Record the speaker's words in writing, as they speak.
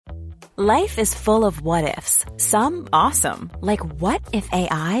Life is full of what-ifs. Some awesome, like what if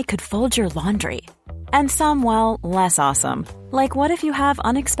AI could fold your laundry? And some, well, less awesome, like what if you have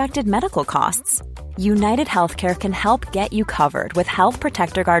unexpected medical costs? United Healthcare can help get you covered with Health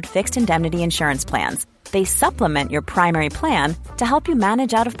Protector Guard fixed indemnity insurance plans. They supplement your primary plan to help you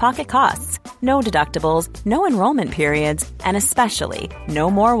manage out-of-pocket costs. No deductibles, no enrollment periods, and especially no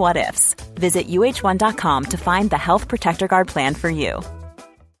more what-ifs. Visit uh1.com to find the Health Protector Guard plan for you.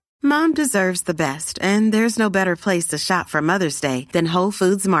 Mom deserves the best, and there's no better place to shop for Mother's Day than Whole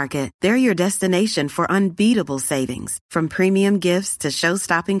Foods Market. They're your destination for unbeatable savings, from premium gifts to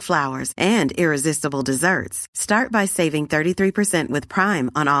show-stopping flowers and irresistible desserts. Start by saving 33% with Prime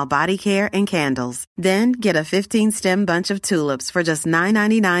on all body care and candles. Then get a 15-stem bunch of tulips for just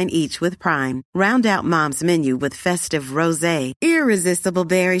 $9.99 each with Prime. Round out Mom's menu with festive rosé, irresistible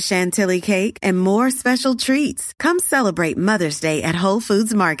berry chantilly cake, and more special treats. Come celebrate Mother's Day at Whole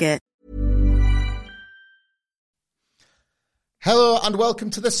Foods Market. Hello and welcome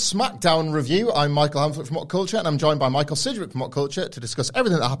to the SmackDown review. I'm Michael Hamflett from What Culture, and I'm joined by Michael Sidgwick from What Culture to discuss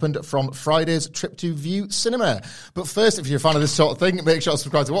everything that happened from Friday's trip to View Cinema. But first, if you're a fan of this sort of thing, make sure to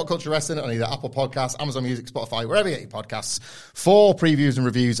subscribe to What Culture Wrestling on either Apple Podcasts, Amazon Music, Spotify, wherever you get your podcasts, for previews and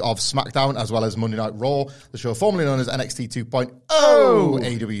reviews of SmackDown, as well as Monday Night Raw, the show formerly known as NXT 2.0,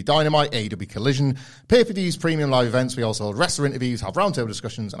 AEW Dynamite, AEW Collision, pay-per-views, premium live events. We also hold wrestler interviews, have roundtable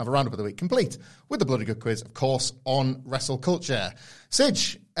discussions, and have a roundup of the week complete with the Bloody Good Quiz, of course, on Wrestle Culture.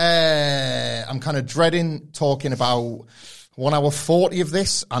 Sidge, I'm kind of dreading talking about 1 hour 40 of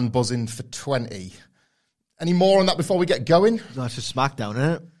this and buzzing for 20. Any more on that before we get going? That's just SmackDown, isn't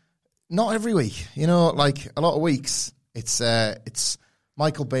it? Not every week. You know, like a lot of weeks, it's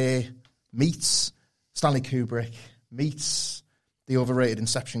Michael Bay meets Stanley Kubrick, meets the overrated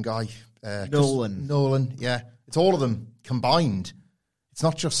Inception guy. Nolan, yeah. It's all of them combined. It's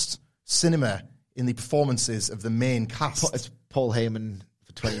not just cinema in the performances of the main cast. It's Paul Heyman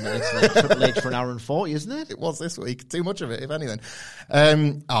for 20 minutes and then Triple H for an hour and 40, isn't it? It was this week. Too much of it, if anything.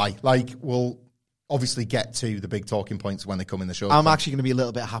 We'll obviously get to the big talking points when they come in the show. I'm actually going to be a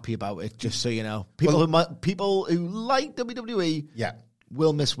little bit happy about it, just so you know. People who like WWE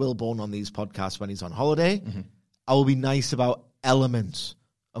will miss Will Bourne on these podcasts when he's on holiday. Mm-hmm. I will be nice about elements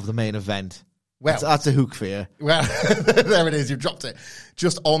of the main event. Well, that's a hook for you. Well, there it is. You've dropped it.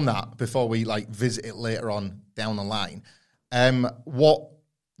 Just on that, before we visit it later on down the line, what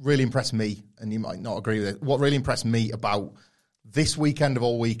really impressed me, and you might not agree with it, what really impressed me about this weekend of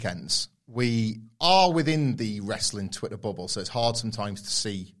all weekends, we are within the wrestling Twitter bubble, so it's hard sometimes to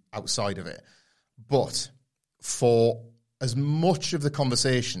see outside of it. But for as much of the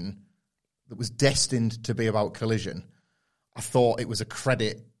conversation that was destined to be about Collision, I thought it was a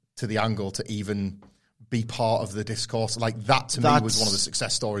credit to the angle to even be part of the discourse. That to me was one of the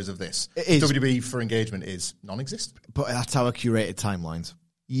success stories of this. WWE for engagement is non-existent. But that's our curated timelines.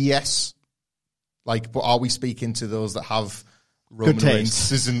 Yes. But are we speaking to those that have Roman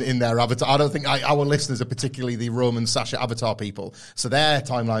Reigns in their avatar? I don't think our listeners are particularly the Roman Sasha avatar people. So their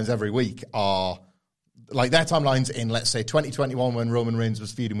timelines every week are their timelines in, let's say, 2021 when Roman Reigns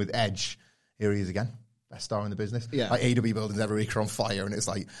was feuding with Edge. Here he is again. Best star in the business. Yeah. AEW buildings every week are on fire, and it's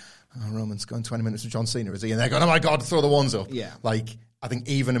Roman's going 20 minutes with John Cena, is he? And they're going, oh my God, throw the ones up. Yeah. I think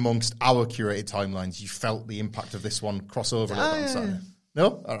even amongst our curated timelines, you felt the impact of this one cross over a little bit on Saturday.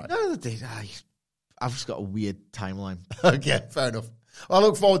 No? All right. No, I've just got a weird timeline. Okay, fair enough. Well, I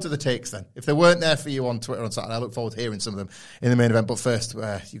look forward to the takes then. If they weren't there for you on Twitter on Saturday, I look forward to hearing some of them in the main event. But first, you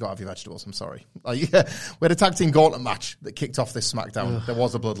got to have your vegetables. I'm sorry. We had a tag team gauntlet match that kicked off this SmackDown. Ugh. There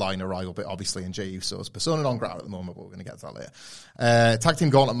was a Bloodline arrival bit, obviously, in Jey Usos. Persona non grata at the moment, but we're going to get to that later. Tag team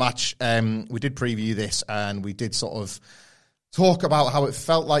gauntlet match. We did preview this, and we did sort of talk about how it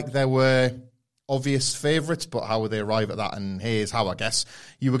felt like there were obvious favourites, but how would they arrive at that? And here's how, I guess.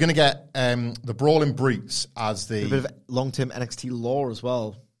 You were going to get the Brawling Brutes as the... A bit of long-term NXT lore as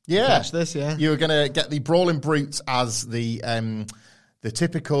well. Yeah. Catch this, yeah. You were going to get the Brawling Brutes as the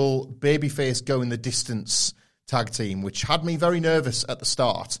typical babyface going the distance tag team, which had me very nervous at the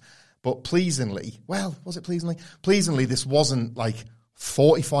start. But pleasingly, was it pleasingly? Pleasingly, this wasn't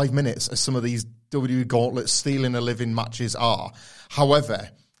 45 minutes as some of these WWE Gauntlet stealing a living matches are. However,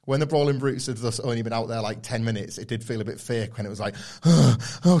 when the Brawling Brutes had thus only been out there 10 minutes, it did feel a bit fake when it was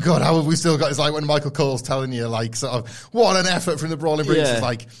oh God, how have we still got... It's like when Michael Cole's telling you, sort of, what an effort from the Brawling Brutes.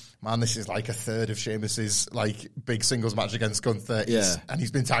 Yeah. It's man, this is a third of Sheamus's, big singles match against Gunther. Yeah. And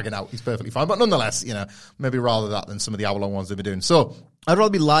he's been tagging out. He's perfectly fine. But nonetheless, maybe rather that than some of the hour-long ones they've been doing. So... I'd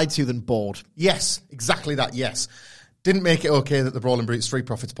rather be lied to than bored. Yes, exactly that, yes. Didn't make it okay that the Brawling Brutes Street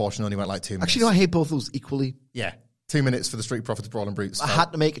Profits portion only went 2 minutes. Actually, no, I hate both of those equally. Yeah. 2 minutes for the Street Profits Brawling Brutes. I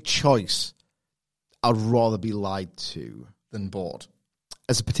had to make a choice. I'd rather be lied to than bored.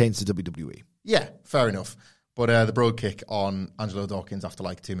 As it pertains to WWE. Yeah, fair enough. But the broad kick on Angelo Dawkins after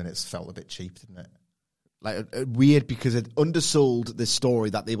like 2 minutes felt a bit cheap, didn't it? Like weird because it undersold this story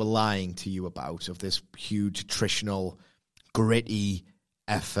that they were lying to you about of this huge attritional, gritty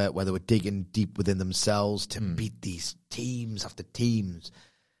effort where they were digging deep within themselves to beat these teams after teams.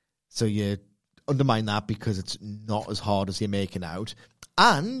 So you undermine that because it's not as hard as you're making out.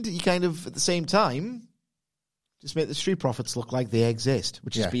 And you kind of, at the same time, just make the Street Profits look like they exist,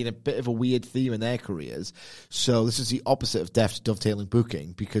 which has been a bit of a weird theme in their careers. So this is the opposite of deft dovetailing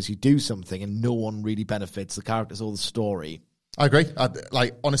booking because you do something and no one really benefits the characters or the story. I agree.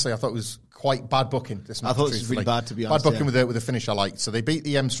 Honestly, I thought it was quite bad booking. This match, I thought it was really bad, to be honest. Bad booking with a finish I liked. So they beat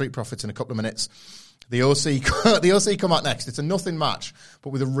the Street Profits in a couple of minutes. The OC come out next. It's a nothing match, but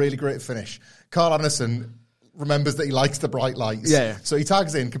with a really great finish. Carl Anderson remembers that he likes the bright lights. Yeah. So he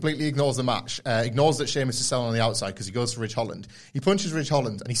tags in, completely ignores the match, ignores that Sheamus is selling on the outside because he goes for Ridge Holland. He punches Ridge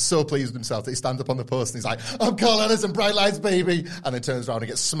Holland and he's so pleased with himself that he stands up on the post and he's like, I'm Carl Anderson, bright lights, baby. And then turns around and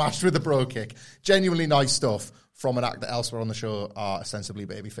gets smashed with the bro kick. Genuinely nice stuff from an act that elsewhere on the show are ostensibly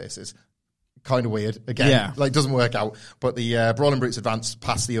baby faces. Kind of weird. Again, doesn't work out. But the Brawling Brutes advance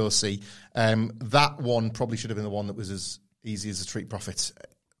past the OC. That one probably should have been the one that was as easy as the Street Profits.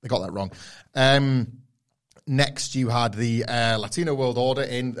 They got that wrong. Next, you had the Latino World Order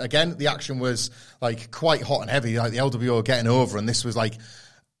in. Again, the action was like quite hot and heavy. Like the LWO getting over, and this was like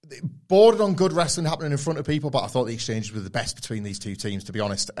bordered on good wrestling happening in front of people. But I thought the exchanges were the best between these two teams, to be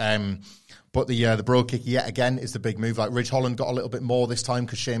honest. But the bro kick yet again is the big move. Like Ridge Holland got a little bit more this time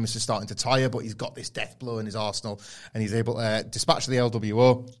because Sheamus is starting to tire, but he's got this death blow in his arsenal, and he's able to dispatch the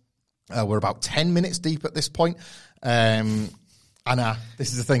LWO. We're about 10 minutes deep at this point. This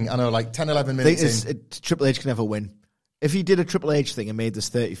is the thing. I know, like 10, 11 minutes in. Triple H can never win. If he did a Triple H thing and made this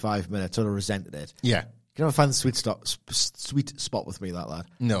 35 minutes, I'd have resented it. Yeah. You never find the sweet spot with me, that lad.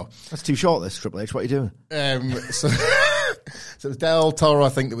 No. That's too short, this, Triple H. What are you doing? So it was Del Toro, I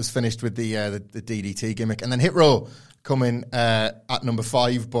think, that was finished with the DDT gimmick. And then Hit Row come in at number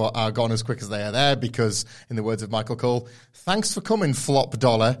 5, but are gone as quick as they are there because, in the words of Michael Cole, thanks for coming, Flop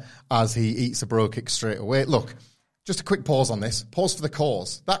Dollar, as he eats a bro kick straight away. Look, just a quick pause on this. Pause for the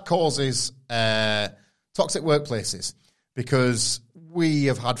cause. That cause is toxic workplaces, because we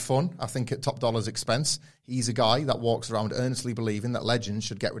have had fun, I think, at Top Dollar's expense. He's a guy that walks around earnestly believing that legends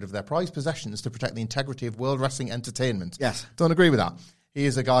should get rid of their prized possessions to protect the integrity of world wrestling entertainment. Yes. Don't agree with that. He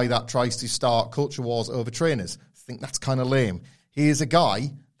is a guy that tries to start culture wars over trainers. Think that's kind of lame. He is a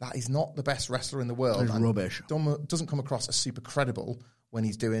guy that is not the best wrestler in the world. That's rubbish. Doesn't come across as super credible when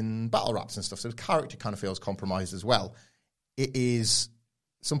he's doing battle raps and stuff. So his character kind of feels compromised as well. It is,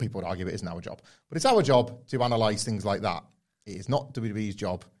 some people would argue it isn't our job, but it's our job to analyse things like that. It is not WWE's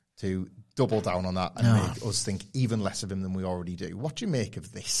job to double down on that and make us think even less of him than we already do. What do you make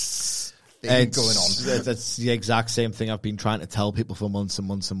of this thing going on? That's the exact same thing I've been trying to tell people for months and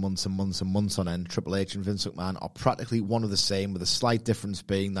months and months and months and months on end. Triple H and Vince McMahon are practically one of the same, with a slight difference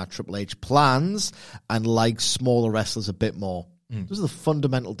being that Triple H plans and likes smaller wrestlers a bit more. Those are the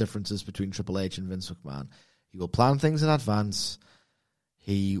fundamental differences between Triple H and Vince McMahon. He will plan things in advance.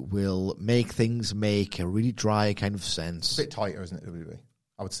 He will make things make a really dry kind of sense. It's a bit tighter, isn't it, WWE?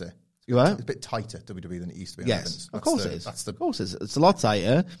 I would say. You are? It's a bit tighter, WWE, than it used to be. Yes, of course it is. Of course it is. It's a lot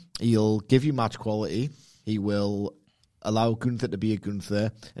tighter. He'll give you match quality. He will allow Gunther to be a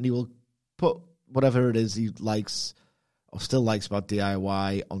Gunther. And he will put whatever it is he likes or still likes about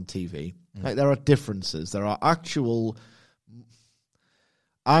DIY on TV. Like, there are differences. There are actual...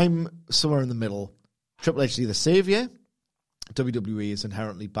 I'm somewhere in the middle. Triple H is either saviour. WWE is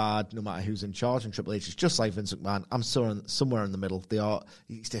inherently bad no matter who's in charge, and Triple H is just like Vince McMahon. I'm somewhere in the middle. They are.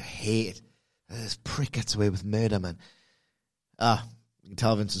 He used to hate it. This prick gets away with murder, man. You can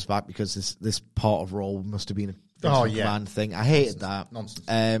tell Vince is back because this part of Raw must have been a Vince McMahon thing. I hated that.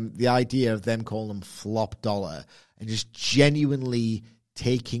 Nonsense. The idea of them calling him Flop Dollar and just genuinely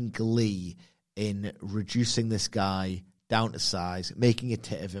taking glee in reducing this guy down to size, making a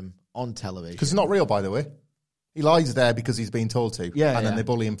tit of him on television. Because he's not real, by the way. He lies there because he's been told to. Yeah, then they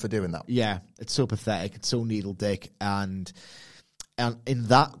bully him for doing that. Yeah, it's so pathetic. It's so needle dick. And in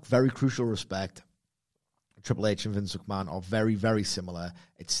that very crucial respect, Triple H and Vince McMahon are very, very similar.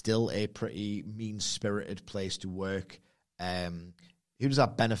 It's still a pretty mean-spirited place to work. Who does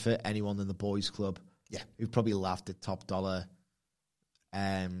that benefit? Anyone in the boys' club? Yeah. Who've probably laughed at Top Dollar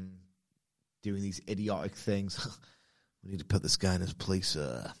doing these idiotic things. We need to put this guy in his place.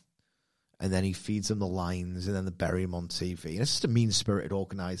 and then he feeds them the lines, and then they bury him on TV. And it's just a mean-spirited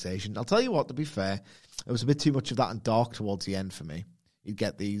organisation. I'll tell you what, to be fair, it was a bit too much of that and dark towards the end for me. You'd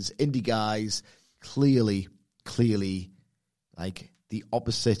get these indie guys clearly, like, the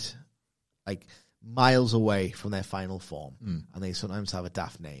opposite, like, miles away from their final form. And they sometimes have a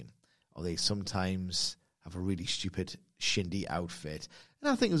daft name, or they sometimes have a really stupid, shindy outfit.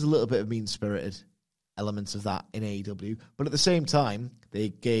 And I think there was a little bit of mean-spirited elements of that in AEW. But at the same time, they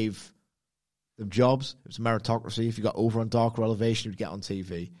gave them jobs. It was a meritocracy. If you got over on Dark or Elevation, you'd get on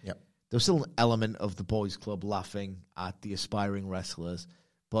TV. Yep. There was still an element of the boys' club laughing at the aspiring wrestlers,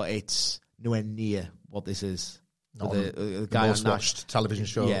 but it's nowhere near what this is. Not the guy most watched television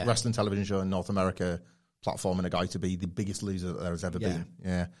show, wrestling television show in North America, platforming a guy to be the biggest loser that there has ever been.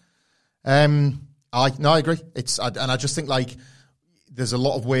 Yeah. I agree. I just think, like, there's a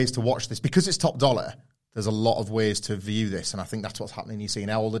lot of ways to watch this because it's top dollar. There's a lot of ways to view this, and I think that's what's happening. You see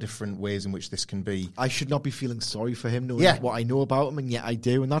now all the different ways in which this can be. I should not be feeling sorry for him knowing what I know about him, and yet I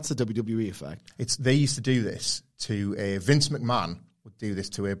do, and that's the WWE effect. They used to do this to a Vince McMahon would do this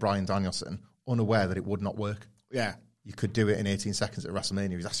to a Bryan Danielson, unaware that it would not work. Yeah. You could do it in 18 seconds at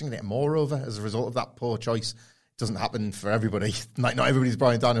WrestleMania. He's actually going to get more over as a result of that poor choice. It doesn't happen for everybody. Like, not everybody's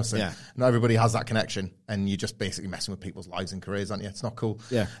Bryan Danielson. Yeah. Not everybody has that connection, and you're just basically messing with people's lives and careers, aren't you? It's not cool.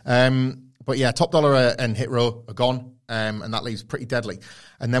 Yeah. But yeah, Top Dollar and Hit Row are gone, and that leaves Pretty Deadly.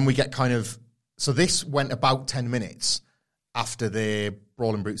 And then we get kind of... So this went about 10 minutes after the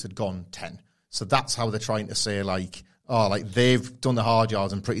Brawling Brutes had gone 10. So that's how they're trying to say, like, they've done the hard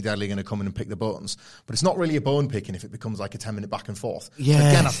yards and Pretty Deadly are going to come in and pick the buttons. But it's not really a bone picking if it becomes like a 10-minute back and forth. Yeah.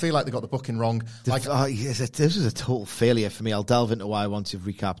 Again, I feel like they got the booking wrong. This is a total failure for me. I'll delve into why once you've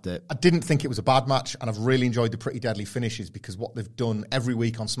recapped it. I didn't think it was a bad match, and I've really enjoyed the Pretty Deadly finishes because what they've done every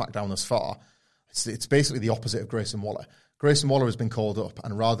week on SmackDown thus far, it's basically the opposite of Grayson Waller. Grayson Waller has been called up,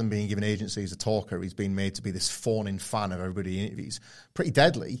 and rather than being given agency as a talker, he's been made to be this fawning fan of everybody he interviews. Pretty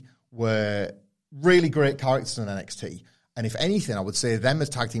Deadly were really great characters in NXT. And if anything, I would say them as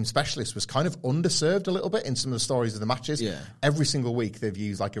tag team specialists was kind of underserved a little bit in some of the stories of the matches. Yeah. Every single week they've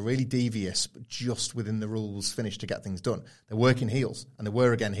used like a really devious, but just within the rules finish to get things done. They're working heels, and they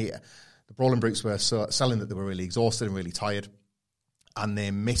were again here. The Brawling Brutes were selling that they were really exhausted and really tired. And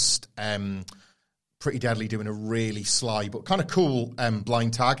they missed Pretty Deadly doing a really sly but kind of cool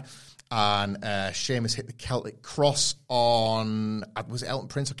blind tag. And Sheamus hit the Celtic Cross on, was it Elton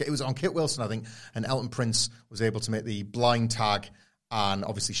Prince? Okay, it was on Kit Wilson, I think. And Elton Prince was able to make the blind tag. And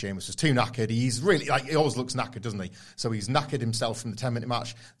obviously Sheamus was too knackered. He's really, like, he always looks knackered, doesn't he? So he's knackered himself from the 10-minute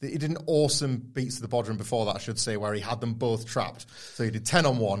match. He did an awesome beats to the bodrum before that, I should say, where he had them both trapped. So he did 10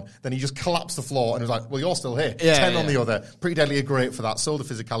 on one, then he just collapsed the floor and was like, well, you're still here. 10 on the other. Pretty Deadly are great for that. Sold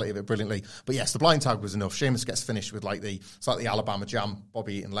the physicality of it brilliantly. But yes, the blind tag was enough. Sheamus gets finished with like the slightly Alabama jam,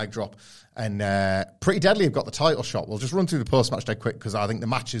 Bobby Eaton leg drop. And Pretty Deadly have got the title shot. We'll just run through the post-match dead quick because I think the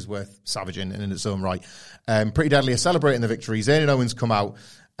match is worth savaging in its own right. Pretty Deadly are celebrating the victory. Zayn and Owens come out.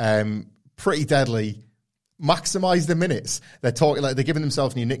 Pretty Deadly maximise the minutes. They're talking like they're giving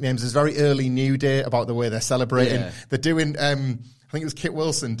themselves new nicknames. There's very early New Day about the way they're celebrating. Yeah. They're doing... I think it was Kit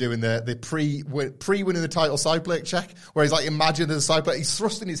Wilson doing the pre-winning the title side plate check, where he's like, imagine there's a side plate. He's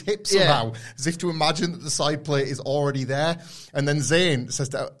thrusting his hips somehow, as if to imagine that the side plate is already there. And then Zayn says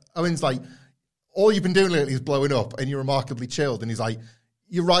to Owens, like, all you've been doing lately is blowing up, and you're remarkably chilled. And he's like,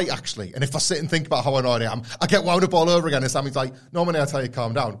 you're right, actually. And if I sit and think about how annoyed I am, I get wound up all over again. And Sammy's like, normally I tell you,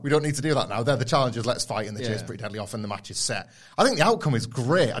 calm down. We don't need to do that now. They're the challengers. Let's fight. And they chase Pretty Deadly off and the match is set. I think the outcome is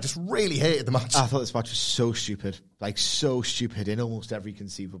great. I just really hated the match. I thought this match was so stupid. Like, so stupid in almost every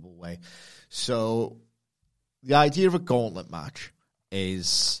conceivable way. So the idea of a gauntlet match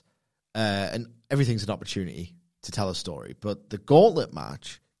is, and everything's an opportunity to tell a story, but the gauntlet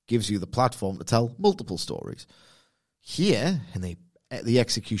match gives you the platform to tell multiple stories. Here, and the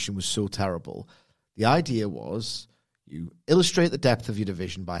execution was so terrible. The idea was you illustrate the depth of your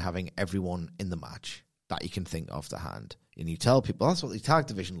division by having everyone in the match that you can think of to hand. And you tell people that's what the tag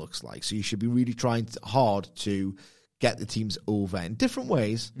division looks like. So you should be really trying hard to get the teams over in different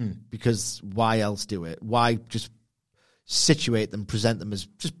ways because why else do it? Why just situate them, present them as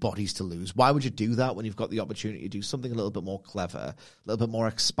just bodies to lose? Why would you do that when you've got the opportunity to do something a little bit more clever, a little bit more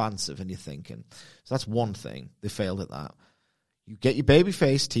expansive in your thinking? So that's one thing. They failed at that. You get your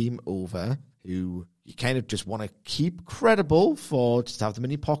babyface team over, who you kind of just want to keep credible for, just have them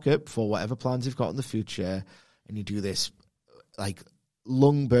in your pocket for whatever plans you've got in the future, and you do this, like,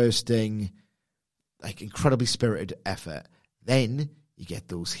 lung-bursting, like, incredibly spirited effort. Then you get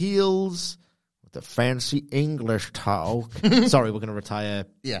those heels with the fancy English talk. Sorry, we're going to retire.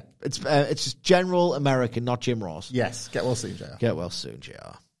 Yeah. It's just general American, not Jim Ross. Yes, get well soon, JR. Get well soon,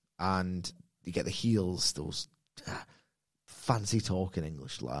 JR. and you get the heels, those fancy talking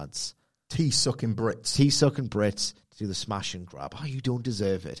English lads. Tea-sucking Brits. Tea-sucking Brits to do the smash and grab. Oh, you don't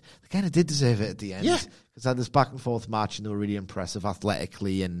deserve it. They kind of did deserve it at the end. Yeah. Because they had this back-and-forth match, and they were really impressive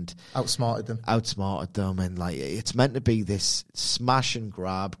athletically and... Outsmarted them. And, like, it's meant to be this smash and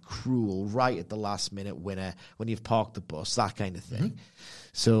grab, cruel, right at the last minute winner when you've parked the bus, that kind of thing. Mm-hmm.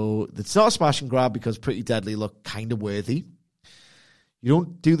 So it's not a smash and grab because Pretty Deadly look kind of worthy. You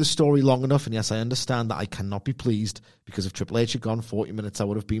don't do the story long enough, and yes, I understand that I cannot be pleased because if Triple H had gone 40 minutes, I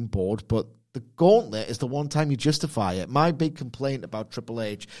would have been bored, but the gauntlet is the one time you justify it. My big complaint about Triple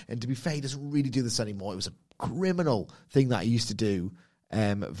H, and to be fair, he doesn't really do this anymore, it was a criminal thing that he used to do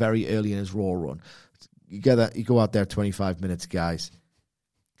very early in his Raw run. You go out there 25 minutes, guys.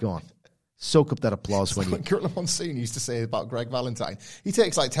 Go on. Soak up that applause when you... Gorilla Monsoon used to say about Greg Valentine. He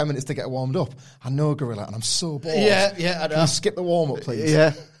takes like 10 minutes to get warmed up. I know, Gorilla, and I'm so bored. Yeah, I know. Can you skip the warm-up, please?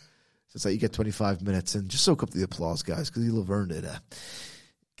 Yeah. So it's like you get 25 minutes and just soak up the applause, guys, because you'll have earned it.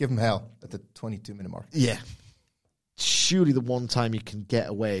 Give him hell at the 22-minute mark. Yeah. Surely the one time you can get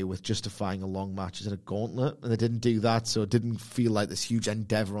away with justifying a long match is in a gauntlet, and they didn't do that, so it didn't feel like this huge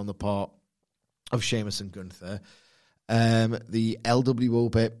endeavour on the part of Sheamus and Gunther. The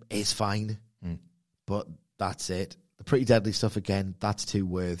LWO bit is fine, but that's it. The Pretty Deadly stuff, again, that's too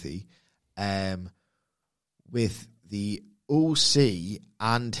worthy. With the OC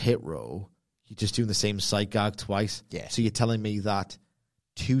and Hit Row, you're just doing the same sight gag twice. Yeah. So you're telling me that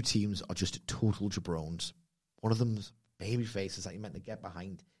two teams are just total jabrones. One of them's baby faces that you're meant to get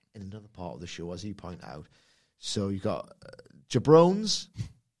behind in another part of the show, as you point out. So you got jabrones,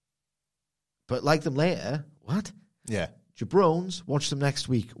 but like them later. What? Yeah. Jabrones, watch them next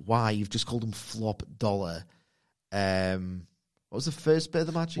week. Why? You've just called them Flop Dollar. What was the first bit of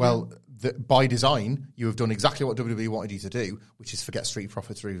the match again? Well, by design, you have done exactly what WWE wanted you to do, which is forget Street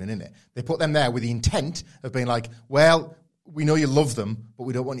Profits are even in it. They put them there with the intent of being like, well, we know you love them, but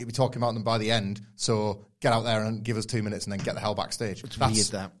we don't want you to be talking about them by the end, so get out there and give us 2 minutes and then get the hell backstage.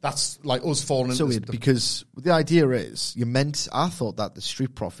 That's like us falling into weird, because the idea is, I thought that the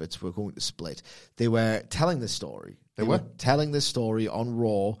Street Profits were going to split. They were telling this story. They were telling this story on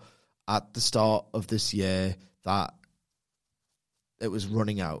Raw at the start of this year that it was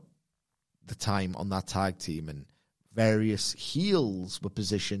running out the time on that tag team, and various heels were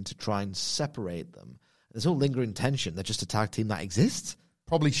positioned to try and separate them. There's no lingering tension. They're just a tag team that exists.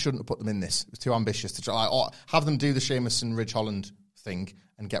 Probably shouldn't have put them in this. It was too ambitious to try. Or have them do the Sheamus and Ridge Holland thing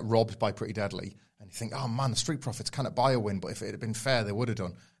and get robbed by Pretty Deadly. And you think, oh man, the Street Profits cannot buy a win, but if it had been fair, they would have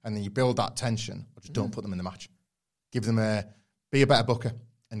done. And then you build that tension, or just don't put them in the match. Give them be a better booker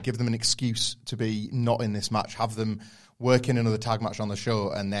and give them an excuse to be not in this match. Have them work in another tag match on the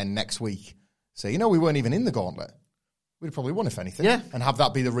show, and then next week say, we weren't even in the gauntlet. We'd have probably won, if anything. Yeah. And have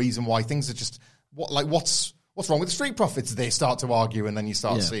that be the reason why things are just... What's wrong with the Street Profits? They start to argue, and then you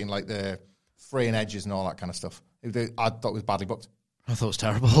start seeing like the fraying edges and all that kind of stuff. I thought it was badly booked. I thought it was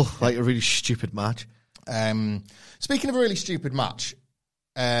terrible. Like a really stupid match. Speaking of a really stupid match,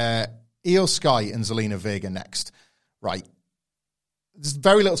 Io Sky and Zelina Vega next. Right. There's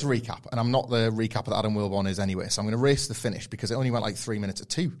very little to recap, and I'm not the recap that Adam Wilborn is anyway, so I'm going to race the finish because it only went like 3 minutes or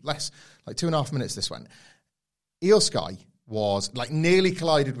two, less, like 2.5 minutes this went. Io Sky was like nearly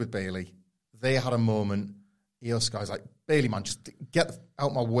collided with Bayley. They had a moment. Io Sky's like, Bayley, man, just get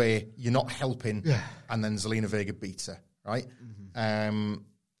out my way. You're not helping. Yeah. And then Zelina Vega beats her, right? Mm-hmm.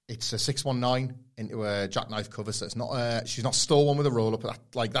 It's a 619 into a jackknife cover, so it's not. She's not stole one with a roll up.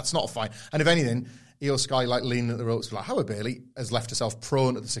 That's not fine. And if anything, Io Sky like leaning at the ropes, like Howard Bayley has left herself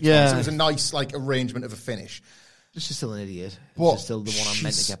prone at the 619. Yeah. So it was a nice like arrangement of a finish. She's still an idiot. But she's still the one I'm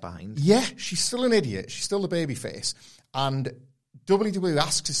meant to get behind. Yeah, she's still an idiot. She's still the baby face. And WWE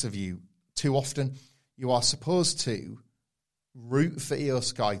asks this of you too often. You are supposed to root for Io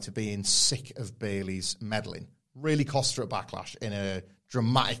Sky to being sick of Bayley's meddling. Really cost her a backlash in a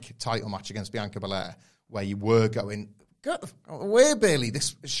dramatic title match against Bianca Belair, where you were going, get away, Bayley.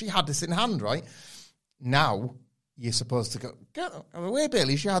 She had this in hand, right? Now you're supposed to go, get away,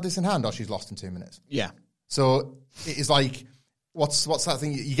 Bayley. She had this in hand, or she's lost in 2 minutes. Yeah. So it is like, what's that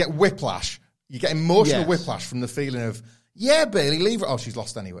thing? You get whiplash. You get emotional whiplash from the feeling of, yeah, Bayley, leave her. Oh, she's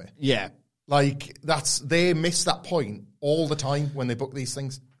lost anyway. Yeah. Like, they miss that point all the time when they book these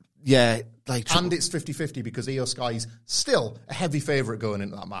things. Yeah. And it's 50-50 because Io Sky's still a heavy favourite going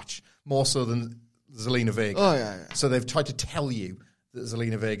into that match, more so than Zelina Vega. Oh, yeah. So they've tried to tell you that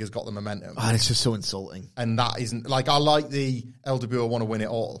Zelina Vega's got the momentum. And it's just so insulting. And that isn't... Like, I like the LWO want to win it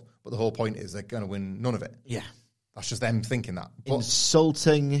all, but the whole point is they're going to win none of it. Yeah. That's just them thinking that. But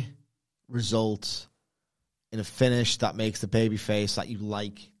insulting result in a finish that makes the babyface that you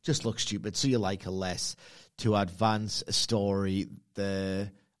like just look stupid, so you like her less, to advance a story,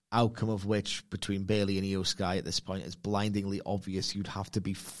 the outcome of which between Bayley and Io Sky at this point is blindingly obvious. You'd have to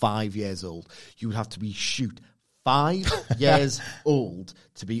be 5 years old. You would have to be 5 years old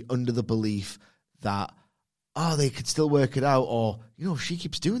to be under the belief that, they could still work it out, or, if she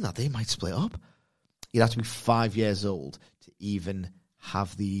keeps doing that, they might split up. You'd have to be 5 years old to even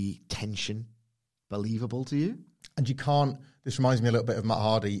have the tension believable to you. And you can't, this reminds me a little bit of Matt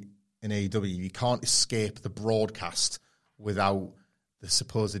Hardy in AEW, you can't escape the broadcast without the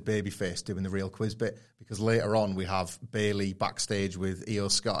supposed babyface doing the real quiz bit, because later on we have Bayley backstage with Io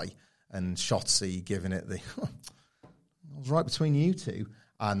Sky and Shotzi giving it the, I was right between you two,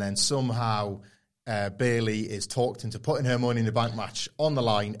 and then somehow Bayley is talked into putting her Money in the Bank match on the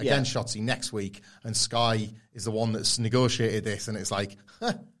line against Shotzi next week, and Sky is the one that's negotiated this, and it's like,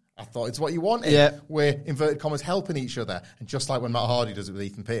 I thought it's what you wanted. Yeah. We're, inverted commas, helping each other. And just like when Matt Hardy does it with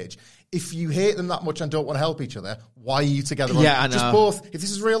Ethan Page, if you hate them that much and don't want to help each other, why are you together? I know. Just both. If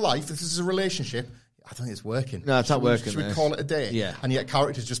this is real life, if this is a relationship, I don't think it's working. No, it's not working. Should we call it a day? Yeah. And yet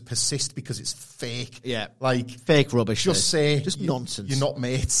characters just persist because it's fake. Yeah. Like fake rubbish. Just say just nonsense. You're not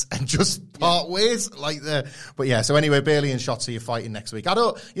mates and just part ways. But yeah, so anyway, Bayley and Shotzi are fighting next week. I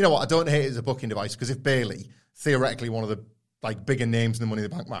don't hate it as a booking device, because if Bayley, theoretically one of the bigger names in the Money in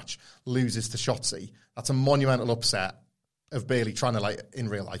the Bank match, loses to Shotzi, that's a monumental upset of Bayley trying to, in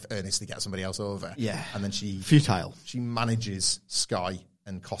real life, earnestly get somebody else over. Yeah. And then she manages Sky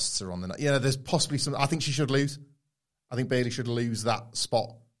and costs her on the night. There's possibly some, I think she should lose. I think Bayley should lose that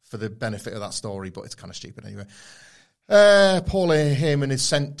spot for the benefit of that story, but it's kind of stupid anyway. Paul Heyman is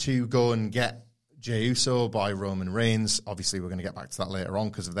sent to go and get Jey Uso by Roman Reigns. Obviously, we're going to get back to that later on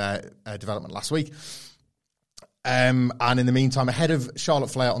because of their development last week. And in the meantime, ahead of Charlotte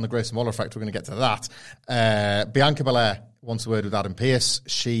Flair on the Grayson Waller effect, we're going to get to that. Bianca Belair wants a word with Adam Pearce.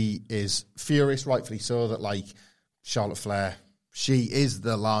 She is furious, rightfully so, that Charlotte Flair, she is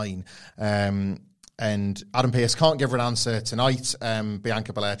the line. And Adam Pearce can't give her an answer tonight.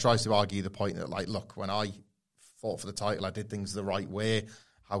 Bianca Belair tries to argue the point that, look, when I fought for the title, I did things the right way.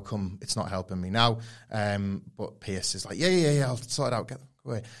 How come it's not helping me now? But Pearce is like, yeah, I'll sort it out. Get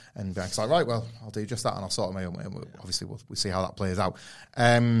away. And Bianca's like, right, well, I'll do just that, and I'll sort it my own way. Obviously, we'll see how that plays out.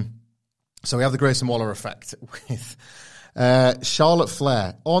 So we have the Grayson Waller effect with Charlotte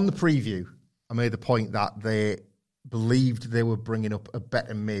Flair. On the preview, I made the point that they believed they were bringing up a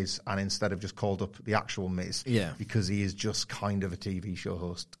better Miz, and instead of just called up the actual Miz, because he is just kind of a TV show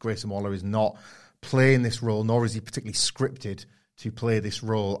host. Grayson Waller is not playing this role, nor is he particularly scripted to play this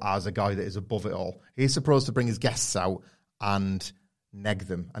role as a guy that is above it all. He's supposed to bring his guests out and neg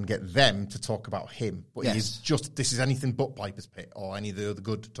them and get them to talk about him. But this is anything but Piper's Pit or any of the other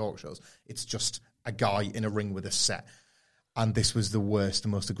good talk shows. It's just a guy in a ring with a set. And this was the worst, the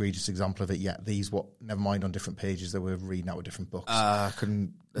most egregious example of it yet. Never mind on different pages, they were reading out of different books.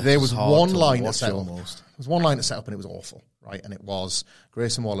 There was one line that set up. There was one line that set up and it was awful, right? And it was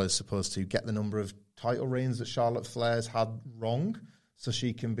Grayson Waller is supposed to get the number of title reigns that Charlotte Flair's had wrong, so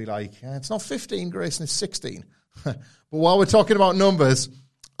she can be like, it's not 15, Grayson, it's 16. But while we're talking about numbers,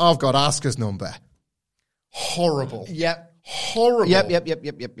 I've got Asuka's number. Horrible. Yep. Horrible.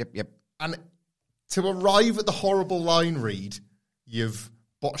 Yep. And to arrive at the horrible line read, you've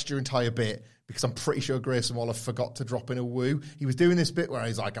botched your entire bit, because I'm pretty sure Grayson Waller forgot to drop in a woo. He was doing this bit where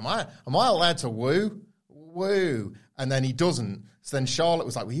he's like, am I allowed to woo? Woo. And then he doesn't. So then Charlotte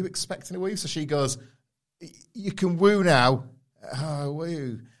was like, were you expecting a woo? So she goes, you can woo now. Oh,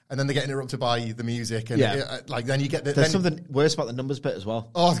 woo. And then they get interrupted by the music. And then you get There's something worse about the numbers bit as well.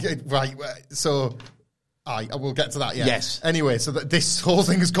 Oh, right. So I will get to that, yeah. Yes. Anyway, so this whole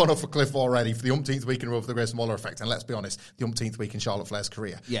thing has gone off a cliff already for the umpteenth week in a row for the Grayson Waller effect. And let's be honest, the umpteenth week in Charlotte Flair's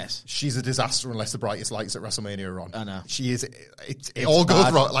career. Yes. She's a disaster unless the brightest lights at WrestleMania are on. I know. She is. It all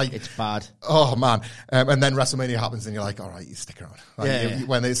goes wrong. It's bad. Oh, man. And then WrestleMania happens and you're like, all right, you stick around.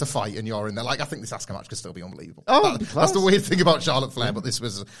 When it's a fight and you're in there, I think this Asuka match could still be unbelievable. Oh, that's the weird thing about Charlotte Flair, but this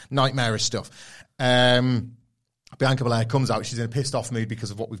was nightmarish stuff. Bianca Belair comes out. She's in a pissed off mood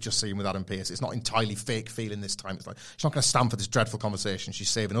because of what we've just seen with Adam Pearce. It's not entirely fake feeling this time. It's like she's not going to stand for this dreadful conversation. She's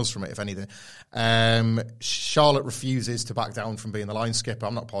saving us from it, if anything. Charlotte refuses to back down from being the line skipper.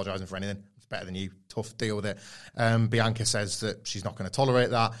 I'm not apologising for anything. It's better than you. Tough, deal with it. Bianca says that she's not going to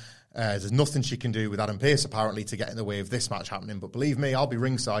tolerate that. There's nothing she can do with Adam Pearce, apparently, to get in the way of this match happening. But believe me, I'll be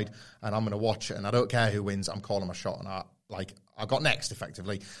ringside and I'm going to watch it. And I don't care who wins. I'm calling my shot. And I got next,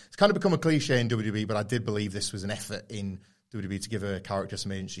 effectively. It's kind of become a cliche in WWE, but I did believe this was an effort in WWE to give her character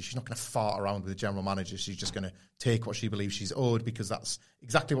some agency. She's not going to fart around with the general manager. She's just going to take what she believes she's owed, because that's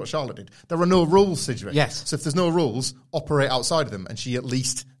exactly what Charlotte did. There are no rules, Sidgwick. Yes. So if there's no rules, operate outside of them. And she at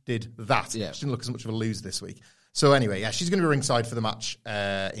least did that. Yeah. She didn't look as much of a loser this week. So anyway, she's going to be ringside for the match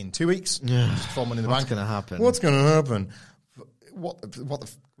in 2 weeks. Yeah. What's going to happen? What's going to happen?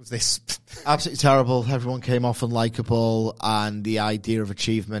 What was this? Absolutely terrible. Everyone came off unlikable, and the idea of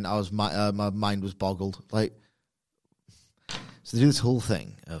achievement, my mind was boggled. Like, so they do this whole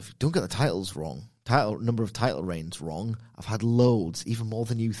thing of don't get the titles wrong, number of title reigns wrong. I've had loads, even more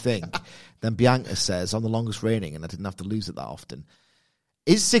than you think. Then Bianca says, I'm the longest reigning, and I didn't have to lose it that often.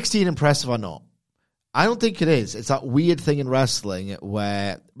 Is 16 impressive or not? I don't think it is. It's that weird thing in wrestling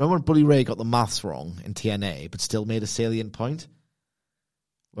where, remember when Bully Ray got the maths wrong in TNA, but still made a salient point?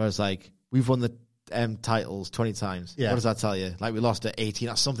 Whereas, like, we've won the titles 20 times. Yeah. What does that tell you? Like, we lost at 18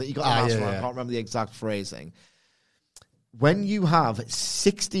 or something. You got the maths wrong. I can't remember the exact phrasing. When you have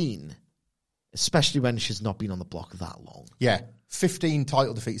 16, especially when she's not been on the block that long. Yeah. 15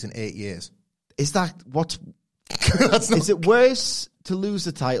 title defeats in 8 years. Is that what's... Is it worse to lose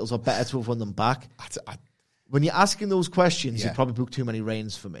the titles or better to have won them back? When you're asking those questions, you probably book too many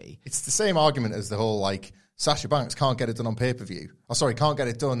reigns for me. It's the same argument as the whole, like, Sasha Banks can't get it done on pay-per-view. Oh, sorry, can't get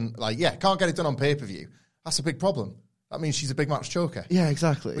it done, can't get it done on pay-per-view. That's a big problem. That means she's a big match choker. Yeah,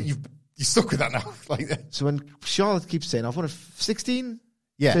 exactly. But you're stuck with that now. So when Charlotte keeps saying, I've won 16?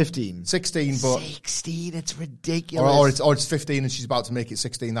 Yeah. 15. 16, but... 16, it's ridiculous. Or it's 15 and she's about to make it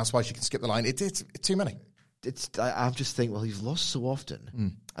 16. That's why she can skip the line. It's too many. I'm just thinking, well, he's lost so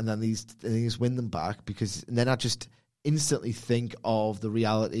often, and then these win them back, because and then I just instantly think of the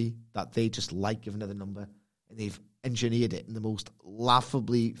reality that they just like giving her the number, and they've engineered it in the most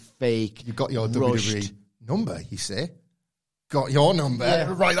laughably fake. You've got your rushed WWE number, you say? Got your number.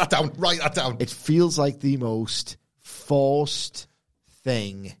 Yeah. Write that down. It feels like the most forced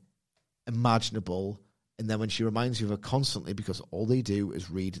thing imaginable. And then when she reminds you of her constantly, because all they do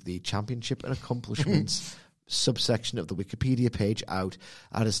is read the championship and accomplishments subsection of the Wikipedia page out,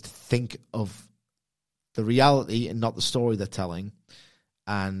 I just think of the reality and not the story they're telling.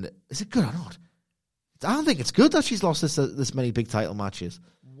 And is it good or not? I don't think it's good that she's lost this many big title matches.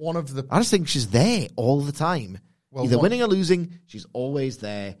 I just think she's there all the time. Well, either winning or losing, she's always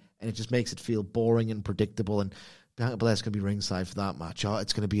there, and it just makes it feel boring and predictable. And Bianca Belair's going to be ringside for that match. Oh,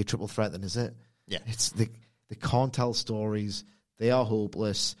 it's going to be a triple threat then, is it? Yeah. It's they can't tell stories. They are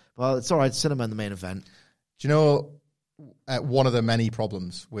hopeless. Well, it's all right. Cinema in the main event. Do you know one of the many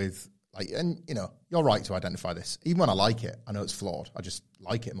problems with, and you know, you're right to identify this. Even when I like it, I know it's flawed. I just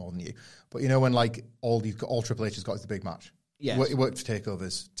like it more than you. But you know when all Triple H has got is the big match. Yes. It worked for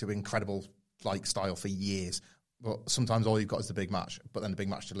takeovers to incredible style for years. But sometimes all you've got is the big match. But then the big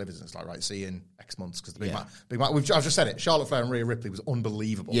match delivers, and it's like, right, see you in X months, because the big match. I've just said it. Charlotte Flair and Rhea Ripley was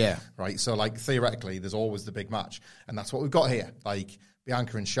unbelievable. Yeah. Right. So theoretically, there's always the big match, and that's what we've got here.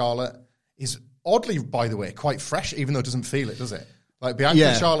 Bianca and Charlotte is oddly, by the way, quite fresh, even though it doesn't feel it, does it? Bianca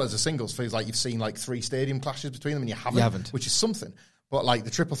and Charlotte as a singles feels like you've seen 3 stadium clashes between them, and you haven't. Which is something. But the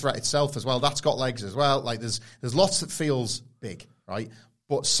triple threat itself as well, that's got legs as well. There's lots that feels big, right?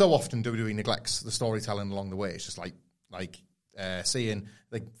 But so often WWE neglects the storytelling along the way. It's just seeing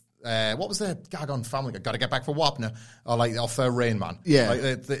what was the gag on Family Guy? Got to get back for Wapner, or for Rain Man.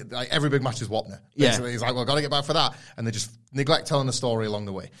 Yeah, every big match is Wapner. Basically. Yeah, he's got to get back for that, and they just neglect telling the story along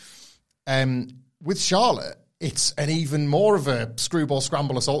the way. With Charlotte, it's an even more of a screwball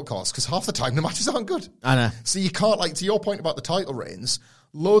scramble assault course, because half the time the matches aren't good. I know. So you can't, to your point about the title reigns,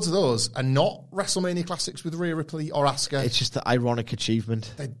 loads of those are not WrestleMania classics with Rhea Ripley or Asuka. It's just the ironic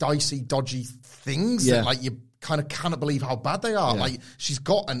achievement. They're dicey, dodgy things that you kind of cannot believe how bad they are. Yeah. She's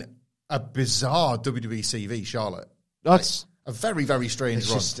got a bizarre WWE CV, Charlotte. That's a very, very strange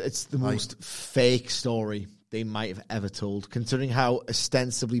run. It's the most fake story they might have ever told, considering how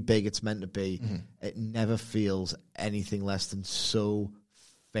ostensibly big it's meant to be. Mm-hmm. It never feels anything less than so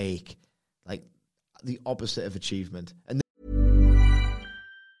fake, the opposite of achievement. And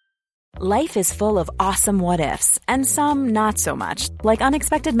Life is full of awesome what-ifs, and some not so much, like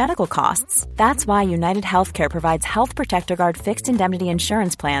unexpected medical costs. That's why United Healthcare provides Health Protector Guard fixed indemnity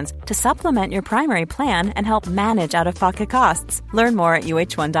insurance plans to supplement your primary plan and help manage out-of-pocket costs. Learn more at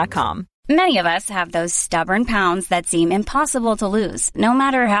UH1.com. Many of us have those stubborn pounds that seem impossible to lose, no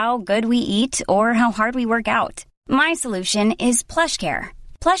matter how good we eat or how hard we work out. My solution is PlushCare.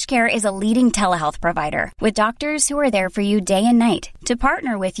 PlushCare is a leading telehealth provider with doctors who are there for you day and night to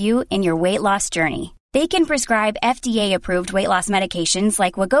partner with you in your weight loss journey. They can prescribe FDA-approved weight loss medications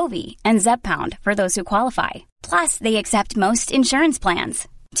like Wegovy and Zepbound for those who qualify. Plus, they accept most insurance plans.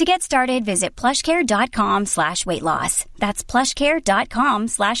 To get started, visit plushcare.com/weightloss. That's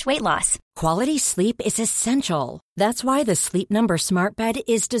plushcare.com/weightloss. Quality sleep is essential. That's why the Sleep Number Smart Bed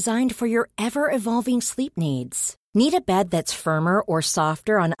is designed for your ever-evolving sleep needs. Need a bed that's firmer or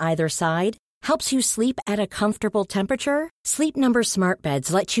softer on either side? Helps you sleep at a comfortable temperature? Sleep Number Smart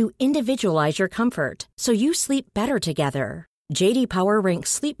Beds let you individualize your comfort, so you sleep better together. J.D. Power ranks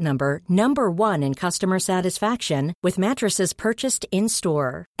Sleep Number number 1 in customer satisfaction with mattresses purchased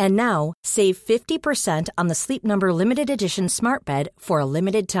in-store. And now, save 50% on the Sleep Number Limited Edition Smart Bed for a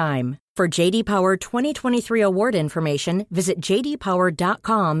limited time. For J.D. Power 2023 award information, visit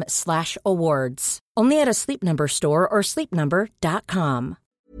jdpower.com/awards. Only at a Sleep Number store or sleepnumber.com.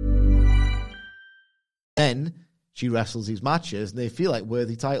 Then she wrestles these matches, and they feel like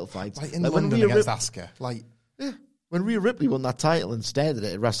worthy title fights. Like in London against Asuka. When Rhea Ripley won that title and stared at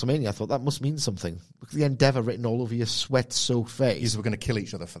it at WrestleMania, I thought that must mean something. Look at the Endeavour written all over your sweat-soaked face. We're going to kill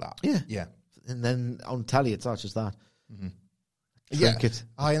each other for that. Yeah. And then on telly, it's not just that. Mm-hmm. Trinket,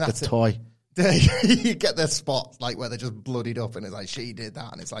 that's the toy. You get their spots like where they're just bloodied up, and it's like she did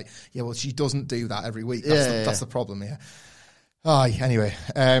that, and it's like, yeah, well, she doesn't do that every week. That's the problem here. Anyway,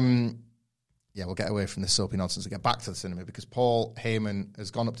 we'll get away from this soapy nonsense and get back to the cinema, because Paul Heyman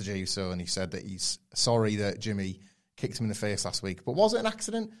has gone up to Jey Uso and he said that he's sorry that Jimmy kicked him in the face last week. But was it an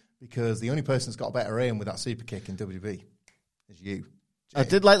accident? Because the only person that's got a better aim with that super kick in WWE is you, Jey. I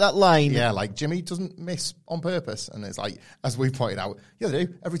did like that line. Yeah, like Jimmy doesn't miss on purpose. And it's like, as we pointed out, they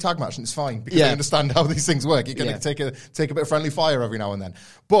do. Every tag match, and it's fine because they understand how these things work. You're going to take a bit of friendly fire every now and then.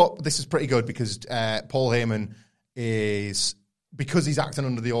 But this is pretty good because Paul Heyman is... because he's acting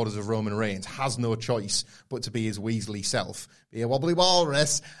under the orders of Roman Reigns, has no choice but to be his Weasley self, be a wobbly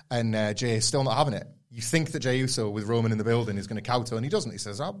walrus, and Jey is still not having it. You think that Jey Uso, with Roman in the building, is going to kowtow, and he doesn't. He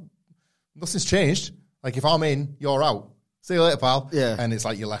says, nothing's changed. Like, if I'm in, you're out. See you later, pal. Yeah. And it's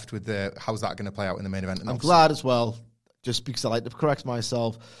like you're left with how's that going to play out in the main event? And I'm glad as well, just because I like to correct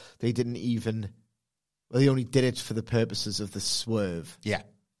myself, they only did it for the purposes of the swerve. Yeah.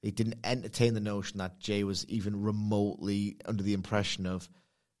 They didn't entertain the notion that Jey was even remotely under the impression of,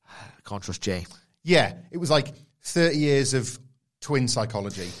 I can't trust Jey. Yeah, it was like 30 years of twin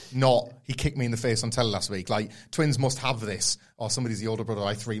psychology, not he kicked me in the face on telly last week. Like, twins must have this, or somebody's the older brother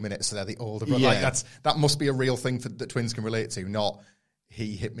by 3 minutes, so they're the older brother. Yeah. Like, that must be a real thing that twins can relate to, not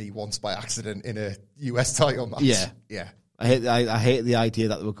he hit me once by accident in a US title match. Yeah. I hate the idea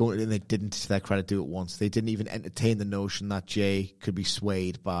that they were going to, and they didn't, to their credit, do it once. They didn't even entertain the notion that Jey could be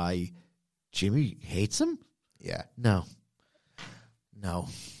swayed by Jimmy hates him? Yeah. No.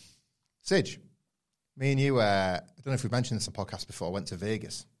 Sige, me and you, I don't know if we've mentioned this on podcast before, went to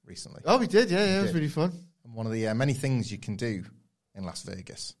Vegas recently. Oh, we did, yeah, it was really fun. And one of the many things you can do in Las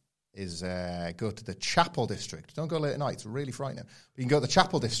Vegas is go to the Chapel District. Don't go late at night, it's really frightening. But you can go to the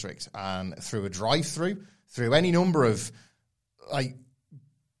Chapel District, and through a drive-through, through any number of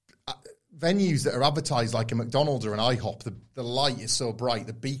venues that are advertised like a McDonald's or an IHOP, the light is so bright,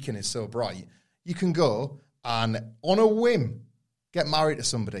 the beacon is so bright, you can go and, on a whim, get married to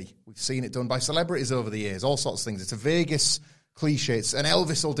somebody. We've seen it done by celebrities over the years, all sorts of things. It's a Vegas cliche. And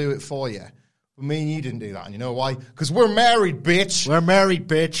Elvis will do it for you. But me and you didn't do that. And you know why? Because we're married, bitch. We're married,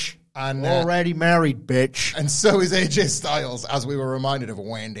 bitch. And already married, bitch. And so is AJ Styles, as we were reminded of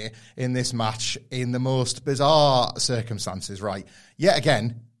Wendy in this match in the most bizarre circumstances, right? Yet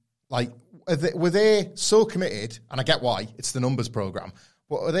again, like, were they so committed, and I get why, it's the numbers program,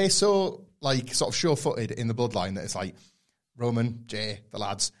 but are they so, like, sort of sure-footed in the bloodline that it's like, Roman, Jey, the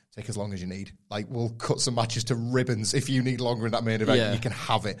lads, take as long as you need. Like, we'll cut some matches to ribbons if you need longer in that main event. You can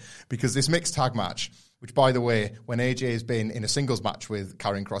have it. Because this mixed tag match, which, by the way, when AJ has been in a singles match with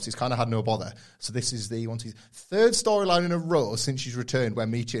Karrion Kross, he's kind of had no bother. So this is the third storyline in a row since she's returned where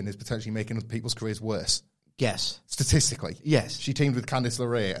Michin is potentially making other people's careers worse. Yes. Statistically. Yes. She teamed with Candice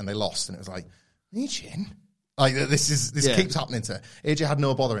LeRae and they lost. And it was like, Michin? Like, this keeps happening to her. AJ had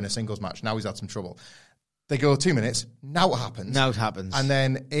no bother in a singles match. Now he's had some trouble. They go 2 minutes. Now what happens? And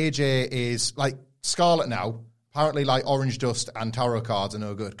then AJ is, like, Scarlett now. Apparently, like, Orange Dust and tarot cards are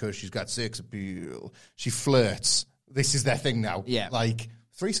no good because she's got sex appeal. She flirts. This is their thing now. Yeah. Like,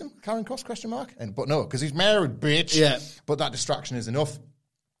 threesome? Karrion Kross, question mark? But no, because he's married, bitch. Yeah. But that distraction is enough.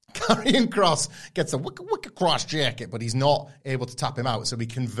 Karrion Kross gets a wicked cross jacket, but he's not able to tap him out. So he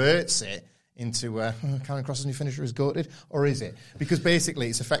converts it into Karrion Kross's new finisher is goated, or is it? Because basically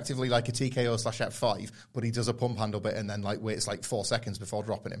it's effectively like a TKO/F5, but he does a pump handle bit and then like waits like 4 seconds before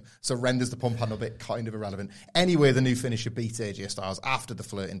dropping him. So renders the pump handle bit kind of irrelevant. Anyway, the new finisher beats AJ Styles after the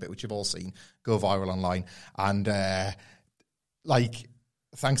flirting bit, which you've all seen go viral online. And like,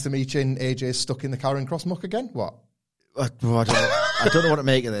 thanks to Michin, AJ's stuck in the Karrion Kross muck again. What? I don't know what to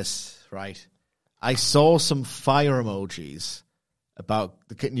make of this, right? I saw some fire emojis about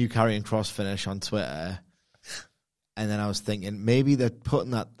the new Karrion Kross finish on Twitter, and then I was thinking maybe they're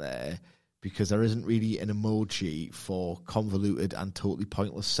putting that there because there isn't really an emoji for convoluted and totally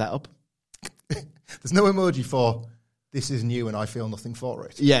pointless setup. There's no emoji for this is new and I feel nothing for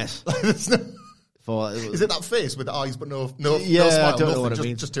it. Yes. Is it that face with the eyes but no smile? I don't know what it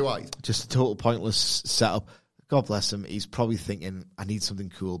means. Just two eyes. Just a total pointless setup. God bless him. He's probably thinking, I need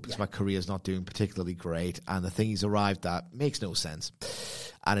something cool because my career's not doing particularly great. And the thing he's arrived at makes no sense.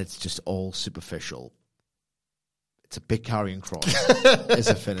 And it's just all superficial. It's a big Karrion Kross as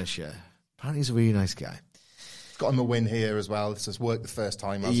a finisher. Apparently he's a really nice guy. Got him a win here as well. It's just worked the first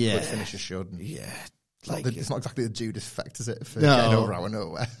time as good finisher should. Yeah. It's not exactly the Judas effect, is it? For getting over out of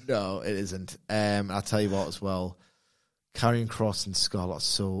nowhere. No, it isn't. I'll tell you what as well. Karrion Kross and Scarlett are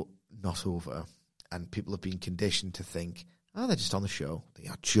so not over. And people have been conditioned to think, oh, they're just on the show. They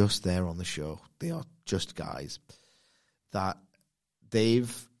are just there on the show. They are just guys. That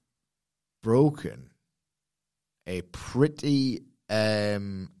they've broken a pretty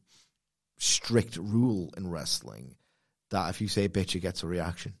strict rule in wrestling that if you say bitch, it gets a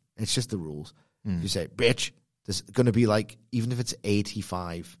reaction. It's just the rules. If you say bitch, there's going to be like, even if it's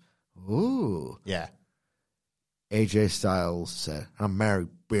 85, ooh. Yeah. AJ Styles said, I'm married,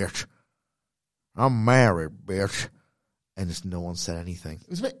 bitch. I'm married, bitch. And just no one said anything. It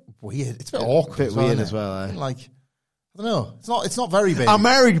was a bit weird. It's a bit awkward. A bit weird as well. Like, I don't know. It's not very big. I'm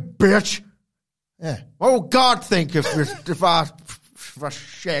married, bitch. Yeah. What will God think if I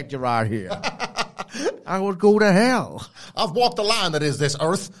shagged you right here? I would go to hell. I've walked the line that is this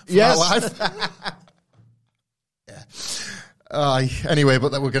earth for yes. my life. Yeah. Anyway,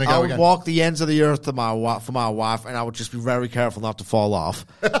 but then we're going to go again. I would walk the ends of the earth for my wife, and I would just be very careful not to fall off.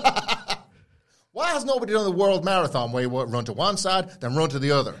 Why has nobody done the world marathon where you run to one side, then run to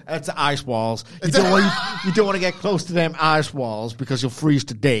the other? It's ice walls. You don't want to get close to them ice walls because you'll freeze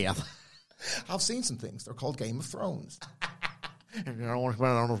to death. I've seen some things. They're called Game of Thrones. You don't want to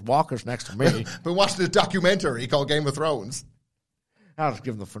spend on those walkers next to me. Been watching a documentary called Game of Thrones. I'll just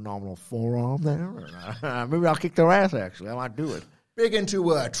give them a phenomenal forearm there. Maybe I'll kick their ass, actually. I might do it. Big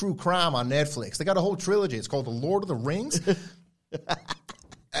into true crime on Netflix. They got a whole trilogy. It's called The Lord of the Rings.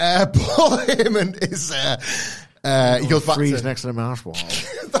 Paul Heyman is... he goes back freeze to... next to them ass walls.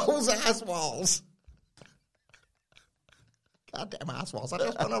 Those ass walls. Goddamn ass walls. I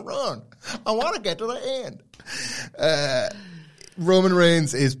just want to run. I want to get to the end. Roman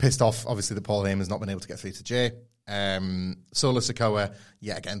Reigns is pissed off, obviously, that Paul Heyman's not been able to get through to Jay. Solo Sikoa,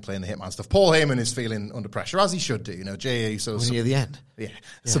 yet again, playing the hitman stuff. Paul Heyman is feeling under pressure, as he should do. You know, Jay Uso... near the end. Yeah.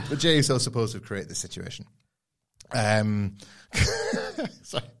 So Jay Uso's supposed to have created this situation.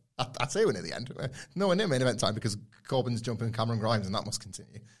 Sorry, I'd say we're near the end. Nowhere near main event time because Corbin's jumping Cameron Grimes and that must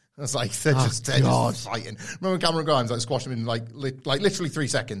continue. It's like they're just fighting. Remember Cameron Grimes squashed him in like literally 3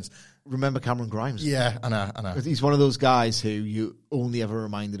 seconds. Remember Cameron Grimes? Yeah, I know. He's one of those guys who you only ever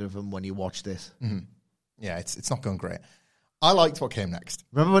reminded of him when you watch this. Mm-hmm. Yeah, it's not going great. I liked what came next.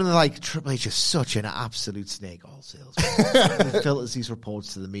 Remember when they're like, Triple H is such an absolute snake oil salesman. He filters these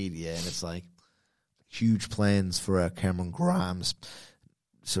reports to the media and it's like, huge plans for Cameron Grimes.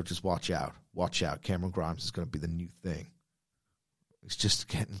 So just watch out. Watch out. Cameron Grimes is going to be the new thing. He's just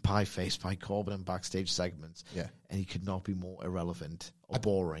getting pie-faced by Corbin in backstage segments. Yeah. And he could not be more irrelevant or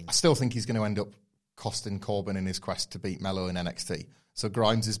boring. I still think he's going to end up costing Corbin in his quest to beat Melo in NXT. So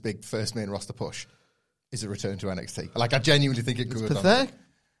Grimes' big first main roster push is a return to NXT. Like, I genuinely think it could. It's pathetic.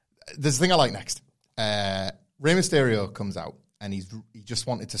 There's a thing I like next. Rey Mysterio comes out and he just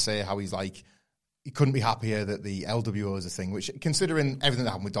wanted to say how he's like, he couldn't be happier that the LWO is a thing, which, considering everything that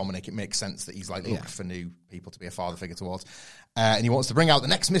happened with Dominic, it makes sense that he's like looked for new people to be a father figure towards. And he wants to bring out the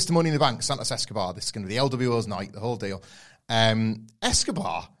next Mr. Money in the Bank, Santos Escobar. This is going to be the LWO's night, the whole deal.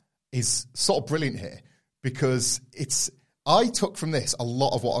 Escobar is sort of brilliant here because I took from this a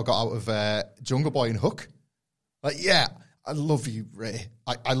lot of what I got out of Jungle Boy and Hook. Like, yeah, I love you, Ray.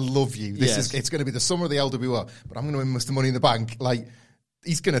 I love you. It's going to be the summer of the LWO, but I'm going to win Mr. Money in the Bank. Like,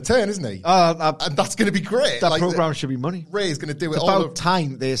 he's going to turn, isn't he? And that's going to be great. That program should be money. Ray's going to do it it's all. It's about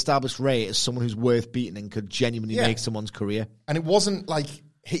time they established Ray as someone who's worth beating and could genuinely make someone's career. And it wasn't like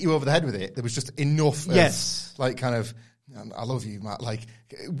hit you over the head with it. There was just enough of, like, kind of, I love you, Matt. Like,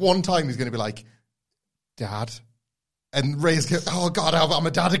 one time he's going to be like, Dad. And Ray's going, oh, God, I'm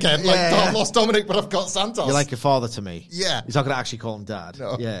a dad again. Like, I've lost Dominic, but I've got Santos. You're like a father to me. Yeah. He's not going to actually call him Dad.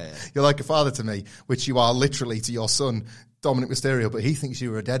 No. Yeah. You're like a father to me, which you are literally to your son, Dominic Mysterio, but he thinks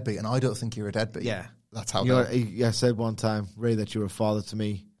you're a deadbeat, and I don't think you're a deadbeat. Yeah. That's how I said one time, Ray, that you're a father to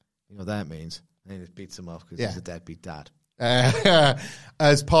me. You know what that means? And he just beats him off because he's a deadbeat dad.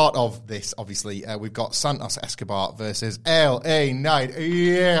 As part of this, obviously, we've got Santos Escobar versus LA Knight.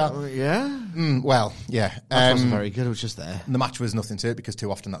 Yeah. Well, yeah. That wasn't very good. It was just there. The match was nothing to it because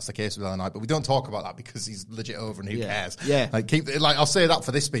too often that's the case with LA Knight. But we don't talk about that because he's legit over and who cares? Yeah. I'll say that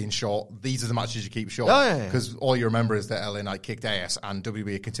for this being short. These are the matches you keep short. Because all you remember is that LA Knight kicked ass and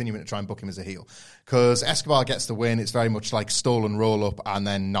WWE are continuing to try and book him as a heel. Because Escobar gets the win. It's very much like stolen roll up and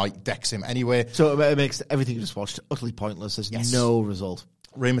then Knight decks him anyway. So it makes everything you just watched utterly pointless. There's no result.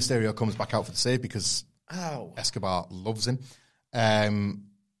 Rey Mysterio comes back out for the save because Escobar loves him.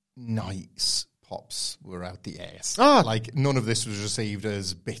 Knight's pops were out the ass. Like, none of this was received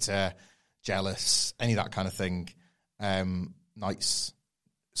as bitter, jealous, any of that kind of thing. Knight's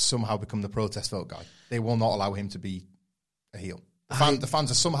somehow become the protest vote guy. They will not allow him to be a heel. The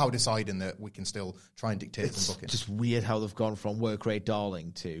fans are somehow deciding that we can still try and dictate some booking. It's just weird how they've gone from work rate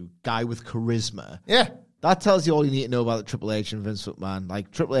darling to guy with charisma. Yeah. That tells you all you need to know about the Triple H and Vince McMahon.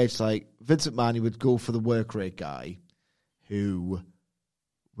 Like, Triple H, like, Vince McMahon, he would go for the work rate guy who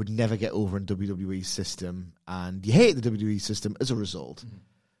would never get over in WWE's system, and you hate the WWE system as a result. Mm-hmm.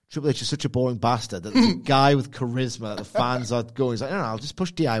 Triple H is such a boring bastard that there's a guy with charisma that the fans are going, he's like, no, I'll just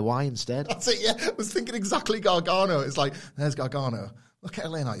push DIY instead. That's it, yeah. I was thinking exactly Gargano. It's like, there's Gargano. Look at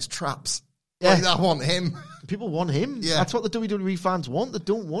LA Knight's traps. Yeah. Like, I want him. People want him. Yeah. That's what the WWE fans want. They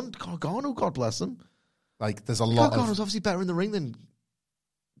don't want Gargano, God bless him. Like, there's a lot Gargano's obviously better in the ring than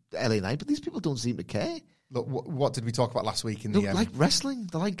LA Knight, but these people don't seem to care. Look, what did we talk about last week in the... like wrestling.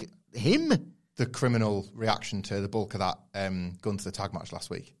 They like him. The criminal reaction to the bulk of that Gunther tag match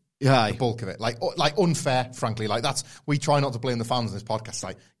last week. Yeah. The bulk of it. Like unfair, frankly. Like, we try not to blame the fans on this podcast.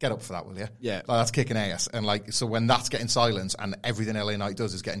 Like, get up for that, will you? Yeah. Like, that's kicking ass. And, like, so when that's getting silence and everything LA Knight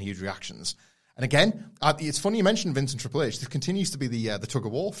does is getting huge reactions... And again, it's funny you mentioned Vince and Triple H. This continues to be the tug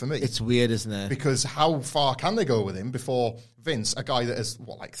of war for me. It's weird, isn't it? Because how far can they go with him before Vince, a guy that has,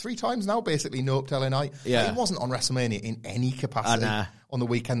 3 times now basically noped LA Knight? Yeah. He wasn't on WrestleMania in any capacity on the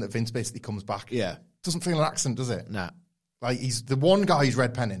weekend that Vince basically comes back. Yeah. Doesn't feel an accident, does it? Nah. Like, he's the one guy who's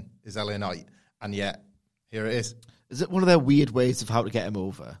red penning is LA Knight. And yet, here it is. Is it one of their weird ways of how to get him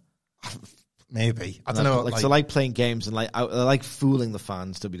over? Maybe. I don't know. Like, so like playing games and they like fooling the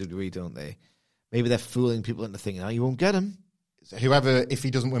fans, WWE, don't they? Maybe they're fooling people into thinking, you won't get him. So whoever, if he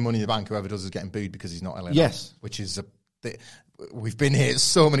doesn't win Money in the Bank, whoever does is getting booed because he's not LA Knight. Yes. Which is, we've been here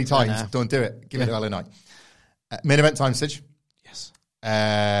so many times. Don't do it. Give it to LA Knight. Main event time, Sidge. Yes.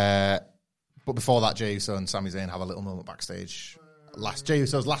 But before that, Jey Uso and Sami Zayn have a little moment backstage. Jey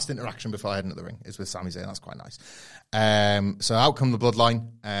Uso's last interaction before heading to the ring is with Sami Zayn. That's quite nice. So out come the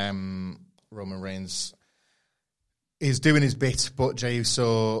Bloodline. Roman Reigns is doing his bit, but Jey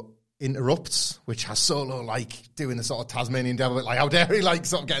Uso interrupts, which has Solo doing the sort of Tasmanian devil, how dare he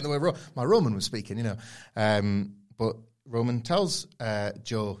sort of get in the way. My Roman was speaking, but Roman tells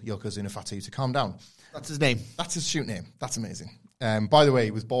Joe Yokozuna Fatu to calm down. That's his name. That's his shoot name. That's amazing. By the way,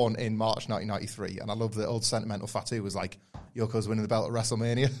 he was born in March 1993, and I love the old sentimental Fatu was like, Yoko's winning the belt at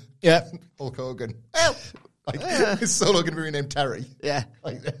WrestleMania. Yeah. Hulk Hogan. Is Solo going to be renamed Terry? Yeah.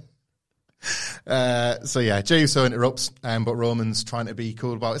 Jey Uso interrupts, but Roman's trying to be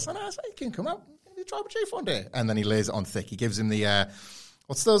cool about it. So, you can come out and be tribal chief one day. And then he lays it on thick. He gives him the,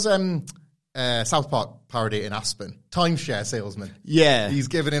 what's those South Park parody in Aspen? Timeshare salesman. Yeah. He's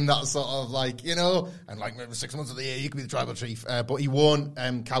giving him that sort of and maybe 6 months of the year, you can be the tribal chief. But he won't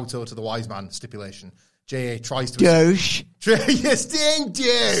kowtow to the wise man stipulation. J.A. tries to... Douche. Stand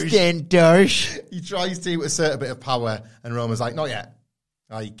douche. Stand douche. He tries to assert a bit of power, and Roman's like, not yet.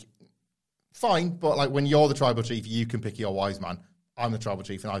 Fine, but when you're the tribal chief, you can pick your wise man. I'm the tribal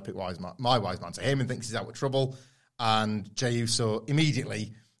chief, and I pick my wise man. So Heyman thinks he's out with trouble, and Jey Uso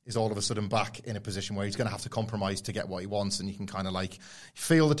immediately is all of a sudden back in a position where he's going to have to compromise to get what he wants, and you can kind of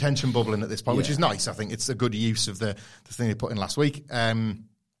feel the tension bubbling at this point, which is nice. I think it's a good use of the thing they put in last week.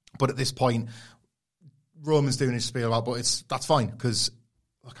 But at this point, Roman's doing his spiel about, but that's fine, because...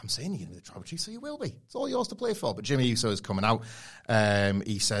 Look, I'm saying you're going to be the tribal chief, so you will be. It's all yours to play for. But Jimmy Uso is coming out.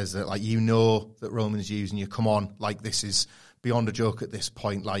 He says that, that Roman's using you. Come on. This is beyond a joke at this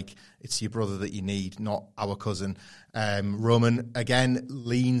point. It's your brother that you need, not our cousin. Roman, again,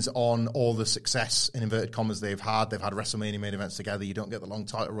 leans on all the success, in inverted commas, they've had. They've had WrestleMania main events together. You don't get the long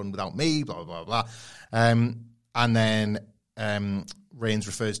title run without me, blah, blah, blah, blah. And then Reigns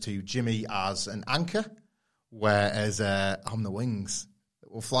refers to Jimmy as an anchor, whereas I'm the wings.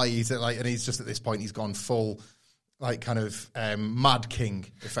 Will fly easy, and he's just at this point, he's gone full, Mad King,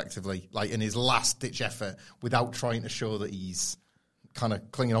 effectively, in his last-ditch effort, without trying to show that he's kind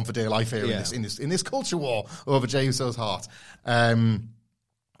of clinging on for dear life here in this culture war over Jey Uso's heart.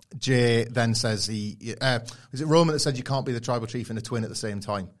 Jay then says is it Roman that said you can't be the tribal chief and a twin at the same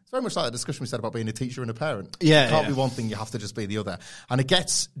time? It's very much like the discussion we said about being a teacher and a parent. Yeah, it can't be one thing, you have to just be the other. And it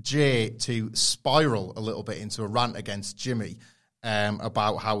gets Jay to spiral a little bit into a rant against Jimmy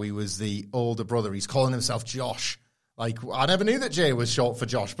about how he was the older brother. He's calling himself Josh. Like, I never knew that Jay was short for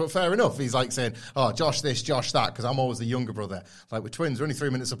Josh, but fair enough. He's like saying, oh, Josh this, Josh that, because I'm always the younger brother. Like, we're twins, we're only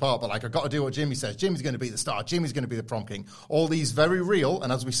 3 minutes apart, but like, I've got to do what Jimmy says. Jimmy's going to be the star. Jimmy's going to be the prom king. All these very real,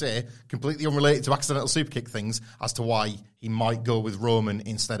 and as we say, completely unrelated to accidental superkick things as to why he might go with Roman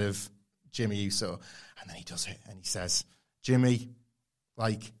instead of Jimmy Uso. And then he does it, and he says, Jimmy,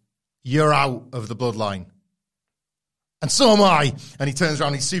 like, you're out of the bloodline. And so am I. And he turns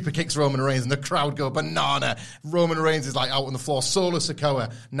around, he super kicks Roman Reigns, and the crowd go banana. Roman Reigns is like out on the floor. Solo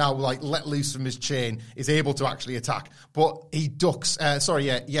Sikoa, now like let loose from his chain, is able to actually attack. But he ducks.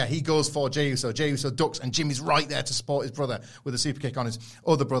 He goes for Jey Uso. Jey Uso ducks, and Jimmy's right there to support his brother with a super kick on his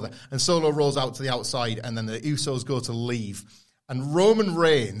other brother. And Solo rolls out to the outside, and then the Usos go to leave. And Roman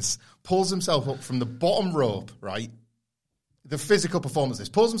Reigns pulls himself up from the bottom rope, right? The physical performances,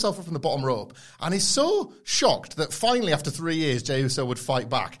 pulls himself up from the bottom rope, and is so shocked that finally, after 3 years, Jey Uso would fight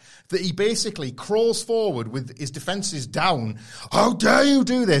back, that he basically crawls forward with his defences down. How dare you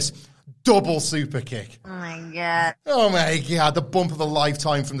do this? Double super kick. Oh, my God. Oh, my God. The bump of a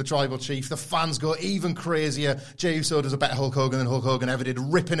lifetime from the Tribal Chief. The fans go even crazier. Jey Uso does a better Hulk Hogan than Hulk Hogan ever did,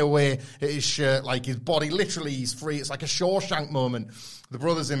 ripping away at his shirt like his body. Literally, he's free. It's like a Shawshank moment. The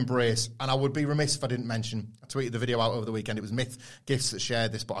brothers embrace. And I would be remiss if I didn't mention, I tweeted the video out over the weekend. It was Myth Gifts that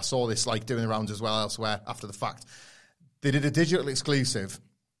shared this, but I saw this like doing the rounds as well elsewhere after the fact. They did a digital exclusive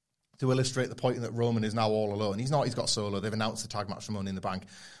to illustrate the point that Roman is now all alone. He's not. He's got Solo. They've announced the tag match for Money in the Bank.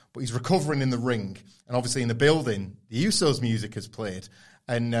 But he's recovering in the ring. And obviously in the building, the Usos music has played.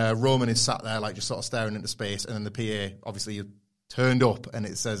 And Roman is sat there like just sort of staring into space. And then the PA obviously turned up and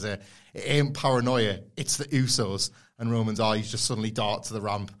it says, it ain't paranoia, it's the Usos. And Roman's eyes just suddenly dart to the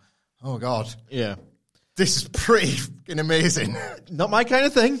ramp. Oh, God. Yeah. This is pretty fucking amazing. Not my kind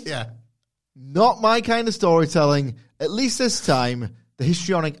of thing. Yeah. Not my kind of storytelling. At least this time, the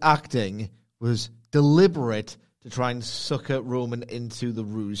histrionic acting was deliberate to try and sucker Roman into the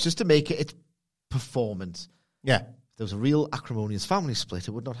ruse, just to make it its performance. Yeah. If there was a real acrimonious family split,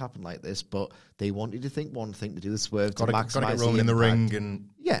 it would not happen like this, but they wanted to think one thing, to do the swerve, to maximise Got to get Roman in the ring and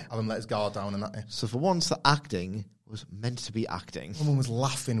have him let his guard down and that. Yeah. So for once, the acting was meant to be acting. Someone was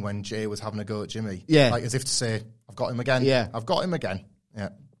laughing when Jay was having a go at Jimmy. Yeah. Like as if to say, I've got him again. Yeah. I've got him again. Yeah.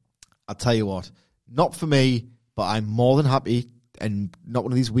 I'll tell you what, not for me, but I'm more than happy, and not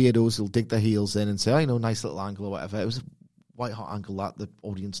one of these weirdos who'll dig their heels in and say, oh, you know, nice little angle or whatever. It was a white hot angle that the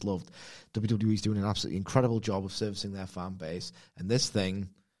audience loved. WWE's doing an absolutely incredible job of servicing their fan base. And this thing,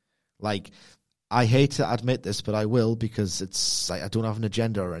 like, I hate to admit this, but I will, because it's like I don't have an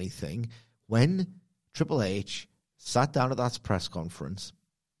agenda or anything. When Triple H sat down at that press conference,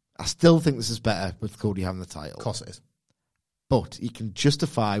 I still think this is better with Cody having the title. Of course it is. But he can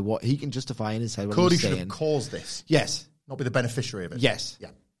justify what he can justify in his head. Cody should have caused this. Yes. Not be the beneficiary of it. Yes. Yeah.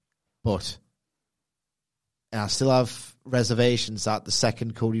 But I still have reservations that the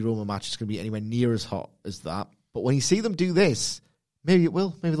second Cody Roman match is going to be anywhere near as hot as that. But when you see them do this, maybe it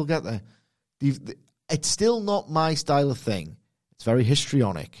will. Maybe they'll get there. It's still not my style of thing. It's very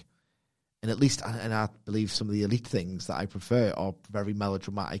histrionic. And at least, and I believe some of the elite things that I prefer are very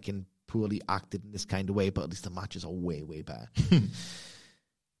melodramatic and poorly acted in this kind of way, but at least the matches are way, way better.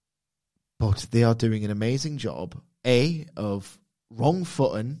 But they are doing an amazing job, of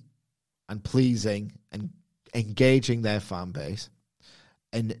wrong-footing and pleasing and engaging their fan base.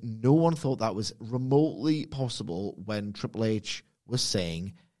 And no one thought that was remotely possible when Triple H was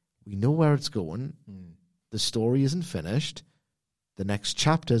saying, we know where it's going, the story isn't finished, the next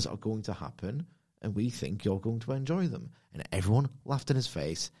chapters are going to happen, and we think you're going to enjoy them. And everyone laughed in his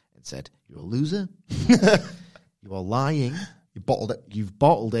face and said, you're a loser, you are lying, you've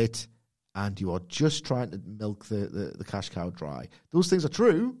bottled it, and you are just trying to milk the cash cow dry. Those things are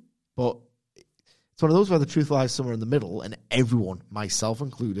true, but it's one of those where the truth lies somewhere in the middle, and everyone, myself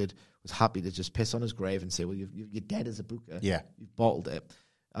included, was happy to just piss on his grave and say, well, you're dead as a booker. Yeah. You've bottled it.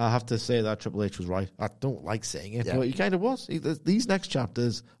 I have to say that Triple H was right. I don't like saying it, but he kind of was. These next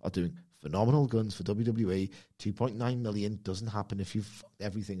chapters are doing phenomenal guns for WWE. 2.9 million doesn't happen if you've fucked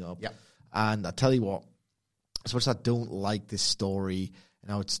everything up. Yeah. And I tell you what, as much as I don't like this story,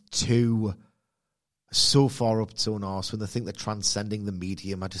 it's so far up its own arse, when they think they're transcending the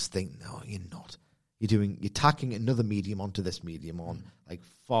medium, I just think, no, you're not. You're tacking another medium onto this medium like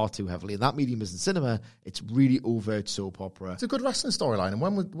far too heavily. And that medium isn't cinema, it's really overt soap opera. It's a good wrestling storyline.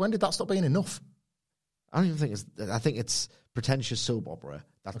 And when did that stop being enough? I don't even think I think it's pretentious soap opera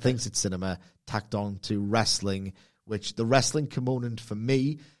that thinks it's cinema tacked on to wrestling, which the wrestling component for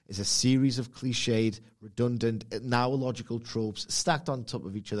me is a series of cliched, redundant, now illogical tropes stacked on top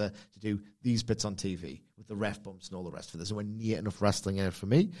of each other to do these bits on TV with the ref bumps and all the rest of it. There's nowhere near enough wrestling in it for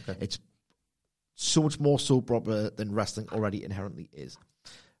me. Okay. It's so much more soap opera than wrestling already inherently is.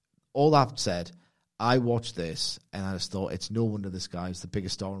 All that said, I watched this and I just thought it's no wonder this guy is the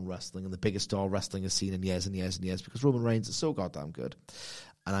biggest star in wrestling and the biggest star wrestling has seen in years and years and years, because Roman Reigns is so goddamn good.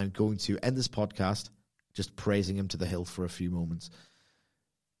 And I'm going to end this podcast just praising him to the hilt for a few moments.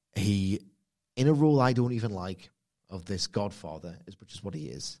 He, in a role I don't even like, of this Godfather, which is what he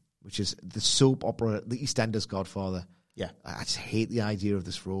is, which is the soap opera, the EastEnders Godfather. Yeah. I just hate the idea of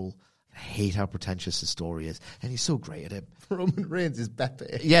this role. I hate how pretentious his story is. And he's so great at it. Roman Reigns is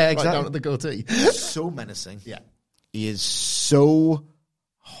Beppe. Yeah, exactly. Right down at the goatee. So menacing. Yeah. He is so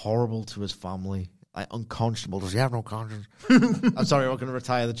horrible to his family. Like, unconscionable. Does he have no conscience? I'm sorry, I'm not going to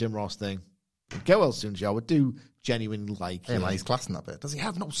retire the Jim Ross thing. Get well soon, Joe. I would do genuinely like him. He's classing that bit. Does he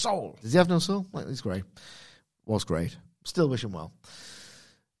have no soul? Does he have no soul? Like, he's great. Was great. Still wish him well.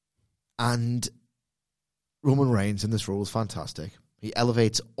 And Roman Reigns in this role is fantastic. He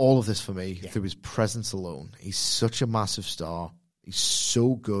elevates all of this for me through his presence alone. He's such a massive star. He's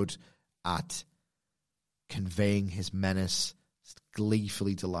so good at conveying his menace,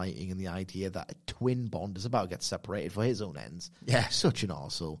 gleefully delighting in the idea that a twin bond is about to get separated for his own ends. Yeah. Such an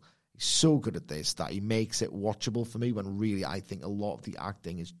arsehole. He's so good at this that he makes it watchable for me when really I think a lot of the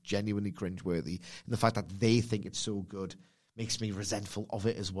acting is genuinely cringeworthy. And the fact that they think it's so good makes me resentful of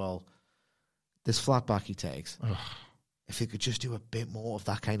it as well. This flatback he takes... Ugh. If they could just do a bit more of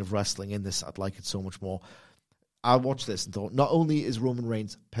that kind of wrestling in this, I'd like it so much more. I watched this and thought, not only is Roman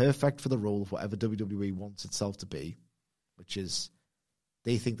Reigns perfect for the role of whatever WWE wants itself to be, which is,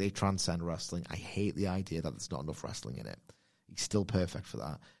 they think they transcend wrestling. I hate the idea that there's not enough wrestling in it. He's still perfect for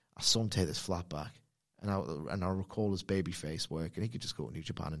that. I saw him take this flat back, and I recall his babyface work, and he could just go to New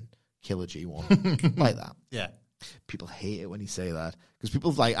Japan and kill a G1 like that. Yeah. People hate it when you say that, because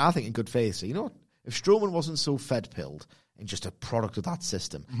people I think in good faith say, you know what? If Strowman wasn't so fed-pilled and just a product of that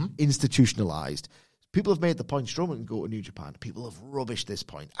system, institutionalized, people have made the point Strowman can go to New Japan. People have rubbished this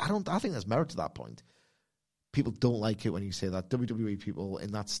point. I think there's merit to that point. People don't like it when you say that. WWE people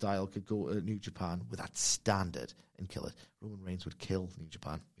in that style could go to New Japan with that standard and kill it. Roman Reigns would kill New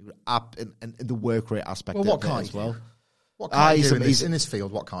Japan. He would in the work rate aspect of it as well. What can't he do in this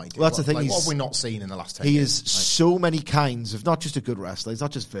field? What can't he do? Well, that's the thing. What have we not seen in the last 10 years? He is so many kinds of, not just a good wrestler, he's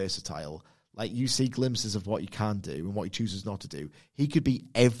not just versatile. Like, you see glimpses of what he can do and what he chooses not to do. He could be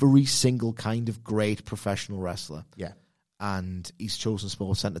every single kind of great professional wrestler. Yeah. And he's chosen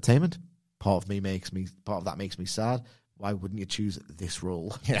sports entertainment. Part of that makes me sad. Why wouldn't you choose this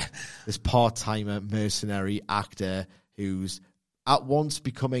role? Yeah. This part-timer, mercenary actor who's at once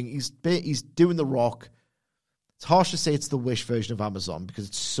becoming, he's doing The Rock. It's harsh to say it's the Wish version of Amazon because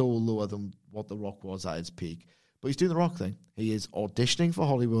it's so lower than what The Rock was at its peak. But he's doing the Rock thing. He is auditioning for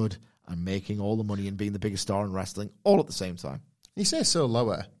Hollywood and making all the money and being the biggest star in wrestling all at the same time. You say so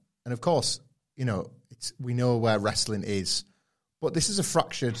lower. And of course, we know where wrestling is. But this is a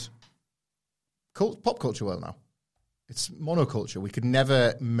fractured pop culture world now. It's monoculture. We could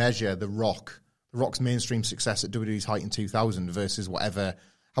never measure The Rock's mainstream success at WWE's height in 2000 versus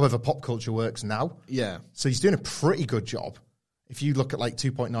however pop culture works now. Yeah. So he's doing a pretty good job. If you look at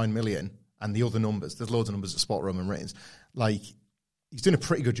 2.9 million and the other numbers, there's loads of numbers that spot Roman Reigns. He's doing a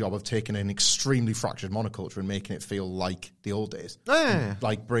pretty good job of taking an extremely fractured monoculture and making it feel like the old days. Yeah.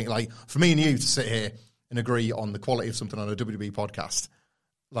 For me and you to sit here and agree on the quality of something on a WWE podcast,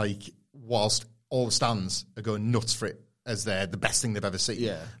 whilst all the stands are going nuts for it as the best thing they've ever seen.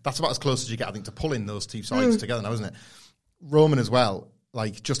 Yeah. That's about as close as you get, I think, to pulling those two sides together now, isn't it? Roman as well,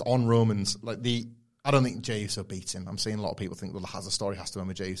 just on Roman's, I don't think Jey Uso beats him. I'm seeing a lot of people think, well, the story has to end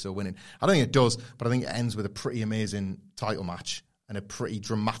with Jey Uso winning. I don't think it does, but I think it ends with a pretty amazing title match and a pretty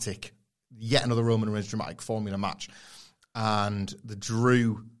dramatic, yet another Roman Reigns dramatic formula match. And the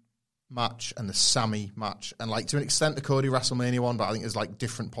Drew match and the Sami match, and to an extent the Cody WrestleMania one, but I think there's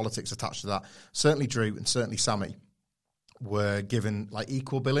different politics attached to that. Certainly Drew and certainly Sami were given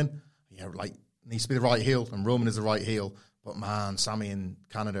equal billing. Needs to be the right heel, and Roman is the right heel. But man, Sami in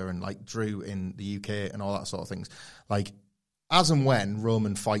Canada and Drew in the UK and all that sort of things. As and when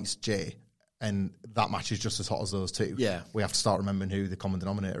Roman fights Jey, and that match is just as hot as those two, we have to start remembering who the common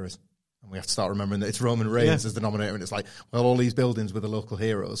denominator is. And we have to start remembering that it's Roman Reigns as the denominator. And it's all these buildings with the local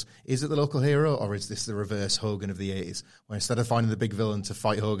heroes. Is it the local hero, or is this the reverse Hogan of the 80s? Where instead of finding the big villain to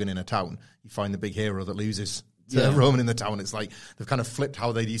fight Hogan in a town, you find the big hero that loses to Roman in the town. It's they've kind of flipped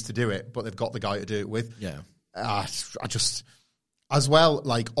how they used to do it, but they've got the guy to do it with. Yeah. I just, as well,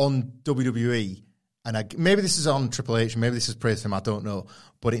 like on WWE, and maybe this is on Triple H, maybe this is praise him, I don't know,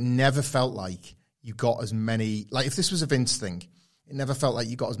 but it never felt like you got as many, like if this was a Vince thing, it never felt like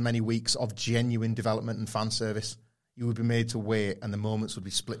you got as many weeks of genuine development and fan service. You would be made to wait, and the moments would be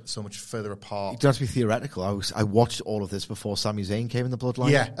split so much further apart. You don't have to be theoretical. I watched all of this before Sami Zayn came in the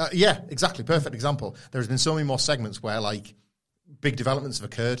Bloodline. Yeah, exactly. Perfect example. There's been so many more segments where like big developments have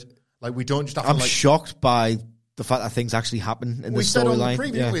occurred. Like we don't just have. I'm shocked by the fact that things actually happen in the storyline. We said on the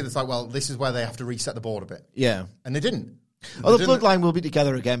preview, it's like, well, this is where they have to reset the board a bit. Yeah, and they didn't. Oh, the Bloodline will be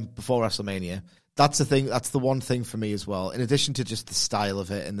together again before WrestleMania. That's the thing. That's the one thing for me as well. In addition to just the style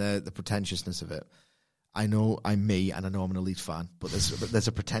of it and the pretentiousness of it, I know I'm me and I know I'm an elite fan, but there's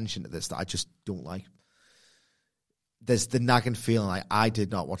a pretension to this that I just don't like. There's the nagging feeling like I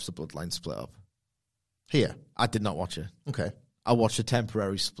did not watch the Bloodline split up. Here, I did not watch it. Okay, I watched a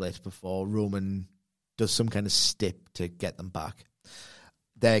temporary split before Roman does some kind of stip to get them back.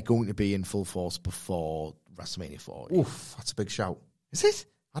 They're going to be in full force before WrestleMania 40. Oof, that's a big shout. Is it?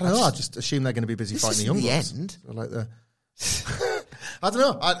 I don't know. I just assume they're going to be busy fighting the young ones. The end. So like I don't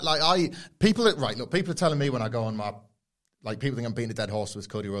know. People are telling me when I go on my, like, people think I'm beating a dead horse with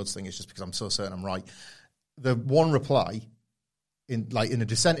this Cody Rhodes thing. It's just because I'm so certain I'm right. The one reply in a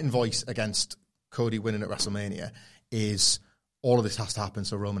dissenting voice against Cody winning at WrestleMania is all of this has to happen,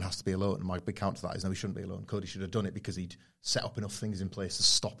 so Roman has to be alone. And my big counter to that is no, he shouldn't be alone. Cody should have done it because he'd set up enough things in place to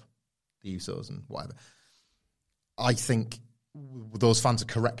stop the Usos and whatever. I think those fans are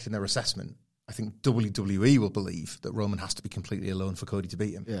correct in their assessment. I think WWE will believe that Roman has to be completely alone for Cody to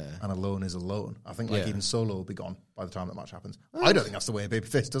beat him. Yeah. And alone is alone. I think even Solo will be gone by the time that match happens. I don't think that's the way a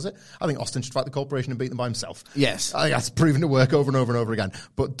babyface does it. I think Austin should fight the corporation and beat them by himself. Yes. I think that's proven to work over and over and over again.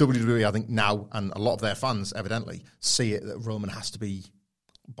 But WWE, I think now, and a lot of their fans evidently, see it that Roman has to be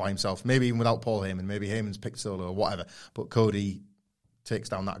by himself. Maybe even without Paul Heyman. Maybe Heyman's picked Solo or whatever. But Cody takes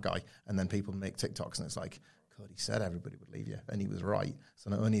down that guy. And then people make TikToks and it's like, Cody said everybody would leave you, and he was right.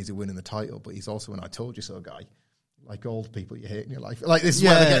 So not only is he winning the title, but he's also an I told you so guy. Like old people you hate in your life. Like this is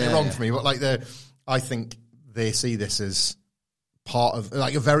where they're getting it wrong for me. But like I think they see this as part of,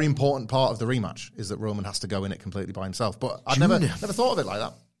 like, a very important part of the rematch is that Roman has to go in it completely by himself. But I never thought of it like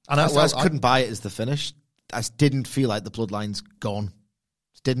that. And I couldn't buy it as the finish. I didn't feel like the Bloodline's gone.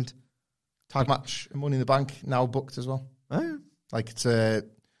 Just didn't. Tag match, Money in the Bank now booked as well. Oh. Like it's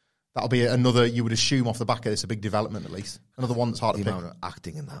that'll be another, you would assume off the back of this, a big development at least. Another one that's hard to pick.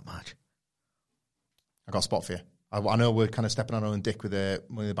 Acting in that match. I got a spot for you. I know we're kind of stepping on our own dick with the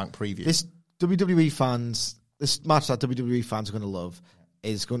Money in the Bank preview. This match that WWE fans are going to love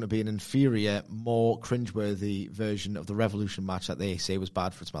is going to be an inferior, more cringeworthy version of the Revolution match that they say was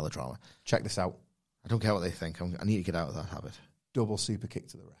bad for its melodrama. Check this out. I don't care what they think. I need to get out of that habit. Double super kick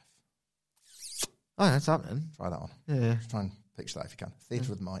to the ref. Oh, that's happening. Try that one. Yeah. Try and picture that if you can.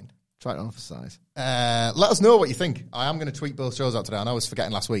 Theatre of the mind. Try it on for size. Let us know what you think. I am going to tweet both shows out today. I know I was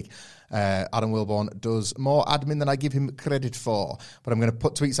forgetting last week. Adam Wilborn does more admin than I give him credit for. But I'm going to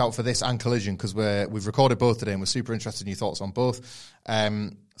put tweets out for this and Collision because we've recorded both today and we're super interested in your thoughts on both.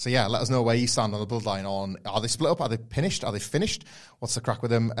 So yeah, let us know where you stand on the Bloodline. On are they split up? Are they finished? Are they finished? What's the crack with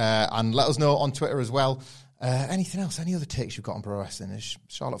them? And let us know on Twitter as well. Anything else? Any other takes you've got on pro wrestling? Is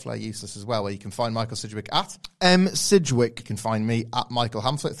Charlotte Flair useless as well? Where you can find Michael Sidgwick at Sidgwick. You can find me at Michael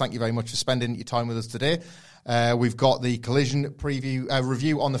Hamflett. Thank you very much for spending your time with us today. We've got the Collision preview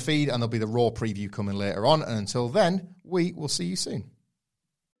review on the feed, and there'll be the Raw preview coming later on. And until then, we will see you soon.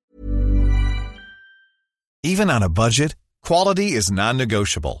 Even on a budget, quality is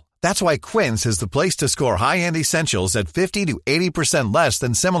non-negotiable. That's why Quince is the place to score high-end essentials at 50 to 80% less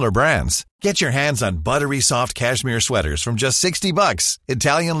than similar brands. Get your hands on buttery soft cashmere sweaters from just $60,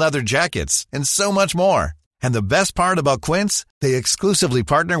 Italian leather jackets, and so much more. And the best part about Quince, they exclusively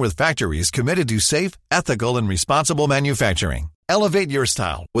partner with factories committed to safe, ethical, and responsible manufacturing. Elevate your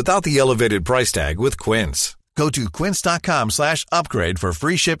style without the elevated price tag with Quince. Go to quince.com/upgrade for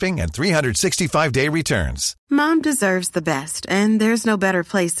free shipping and 365-day returns. Mom deserves the best, and there's no better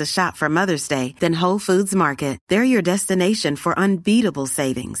place to shop for Mother's Day than Whole Foods Market. They're your destination for unbeatable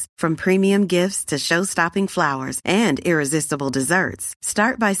savings, from premium gifts to show-stopping flowers and irresistible desserts.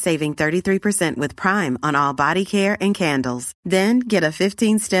 Start by saving 33% with Prime on all body care and candles. Then get a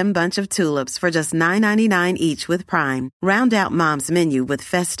 15-stem bunch of tulips for just $9.99 each with Prime. Round out Mom's menu with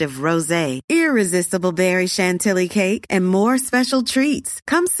festive rosé, irresistible berry chantilly cake, and more special treats.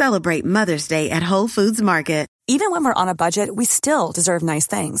 Come celebrate Mother's Day at Whole Foods Market. Even when we're on a budget, we still deserve nice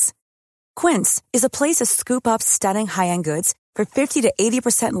things. Quince is a place to scoop up stunning high-end goods for 50 to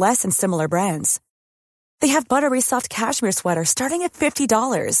 80% less than similar brands. They have buttery soft cashmere sweaters starting at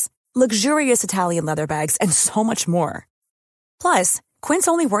 $50, luxurious Italian leather bags, and so much more. Plus, Quince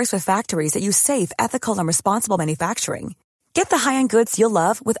only works with factories that use safe, ethical, and responsible manufacturing. Get the high-end goods you'll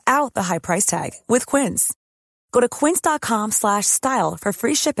love without the high price tag with Quince. Go to quince.com/style for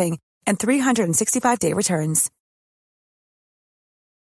free shipping and 365-day returns.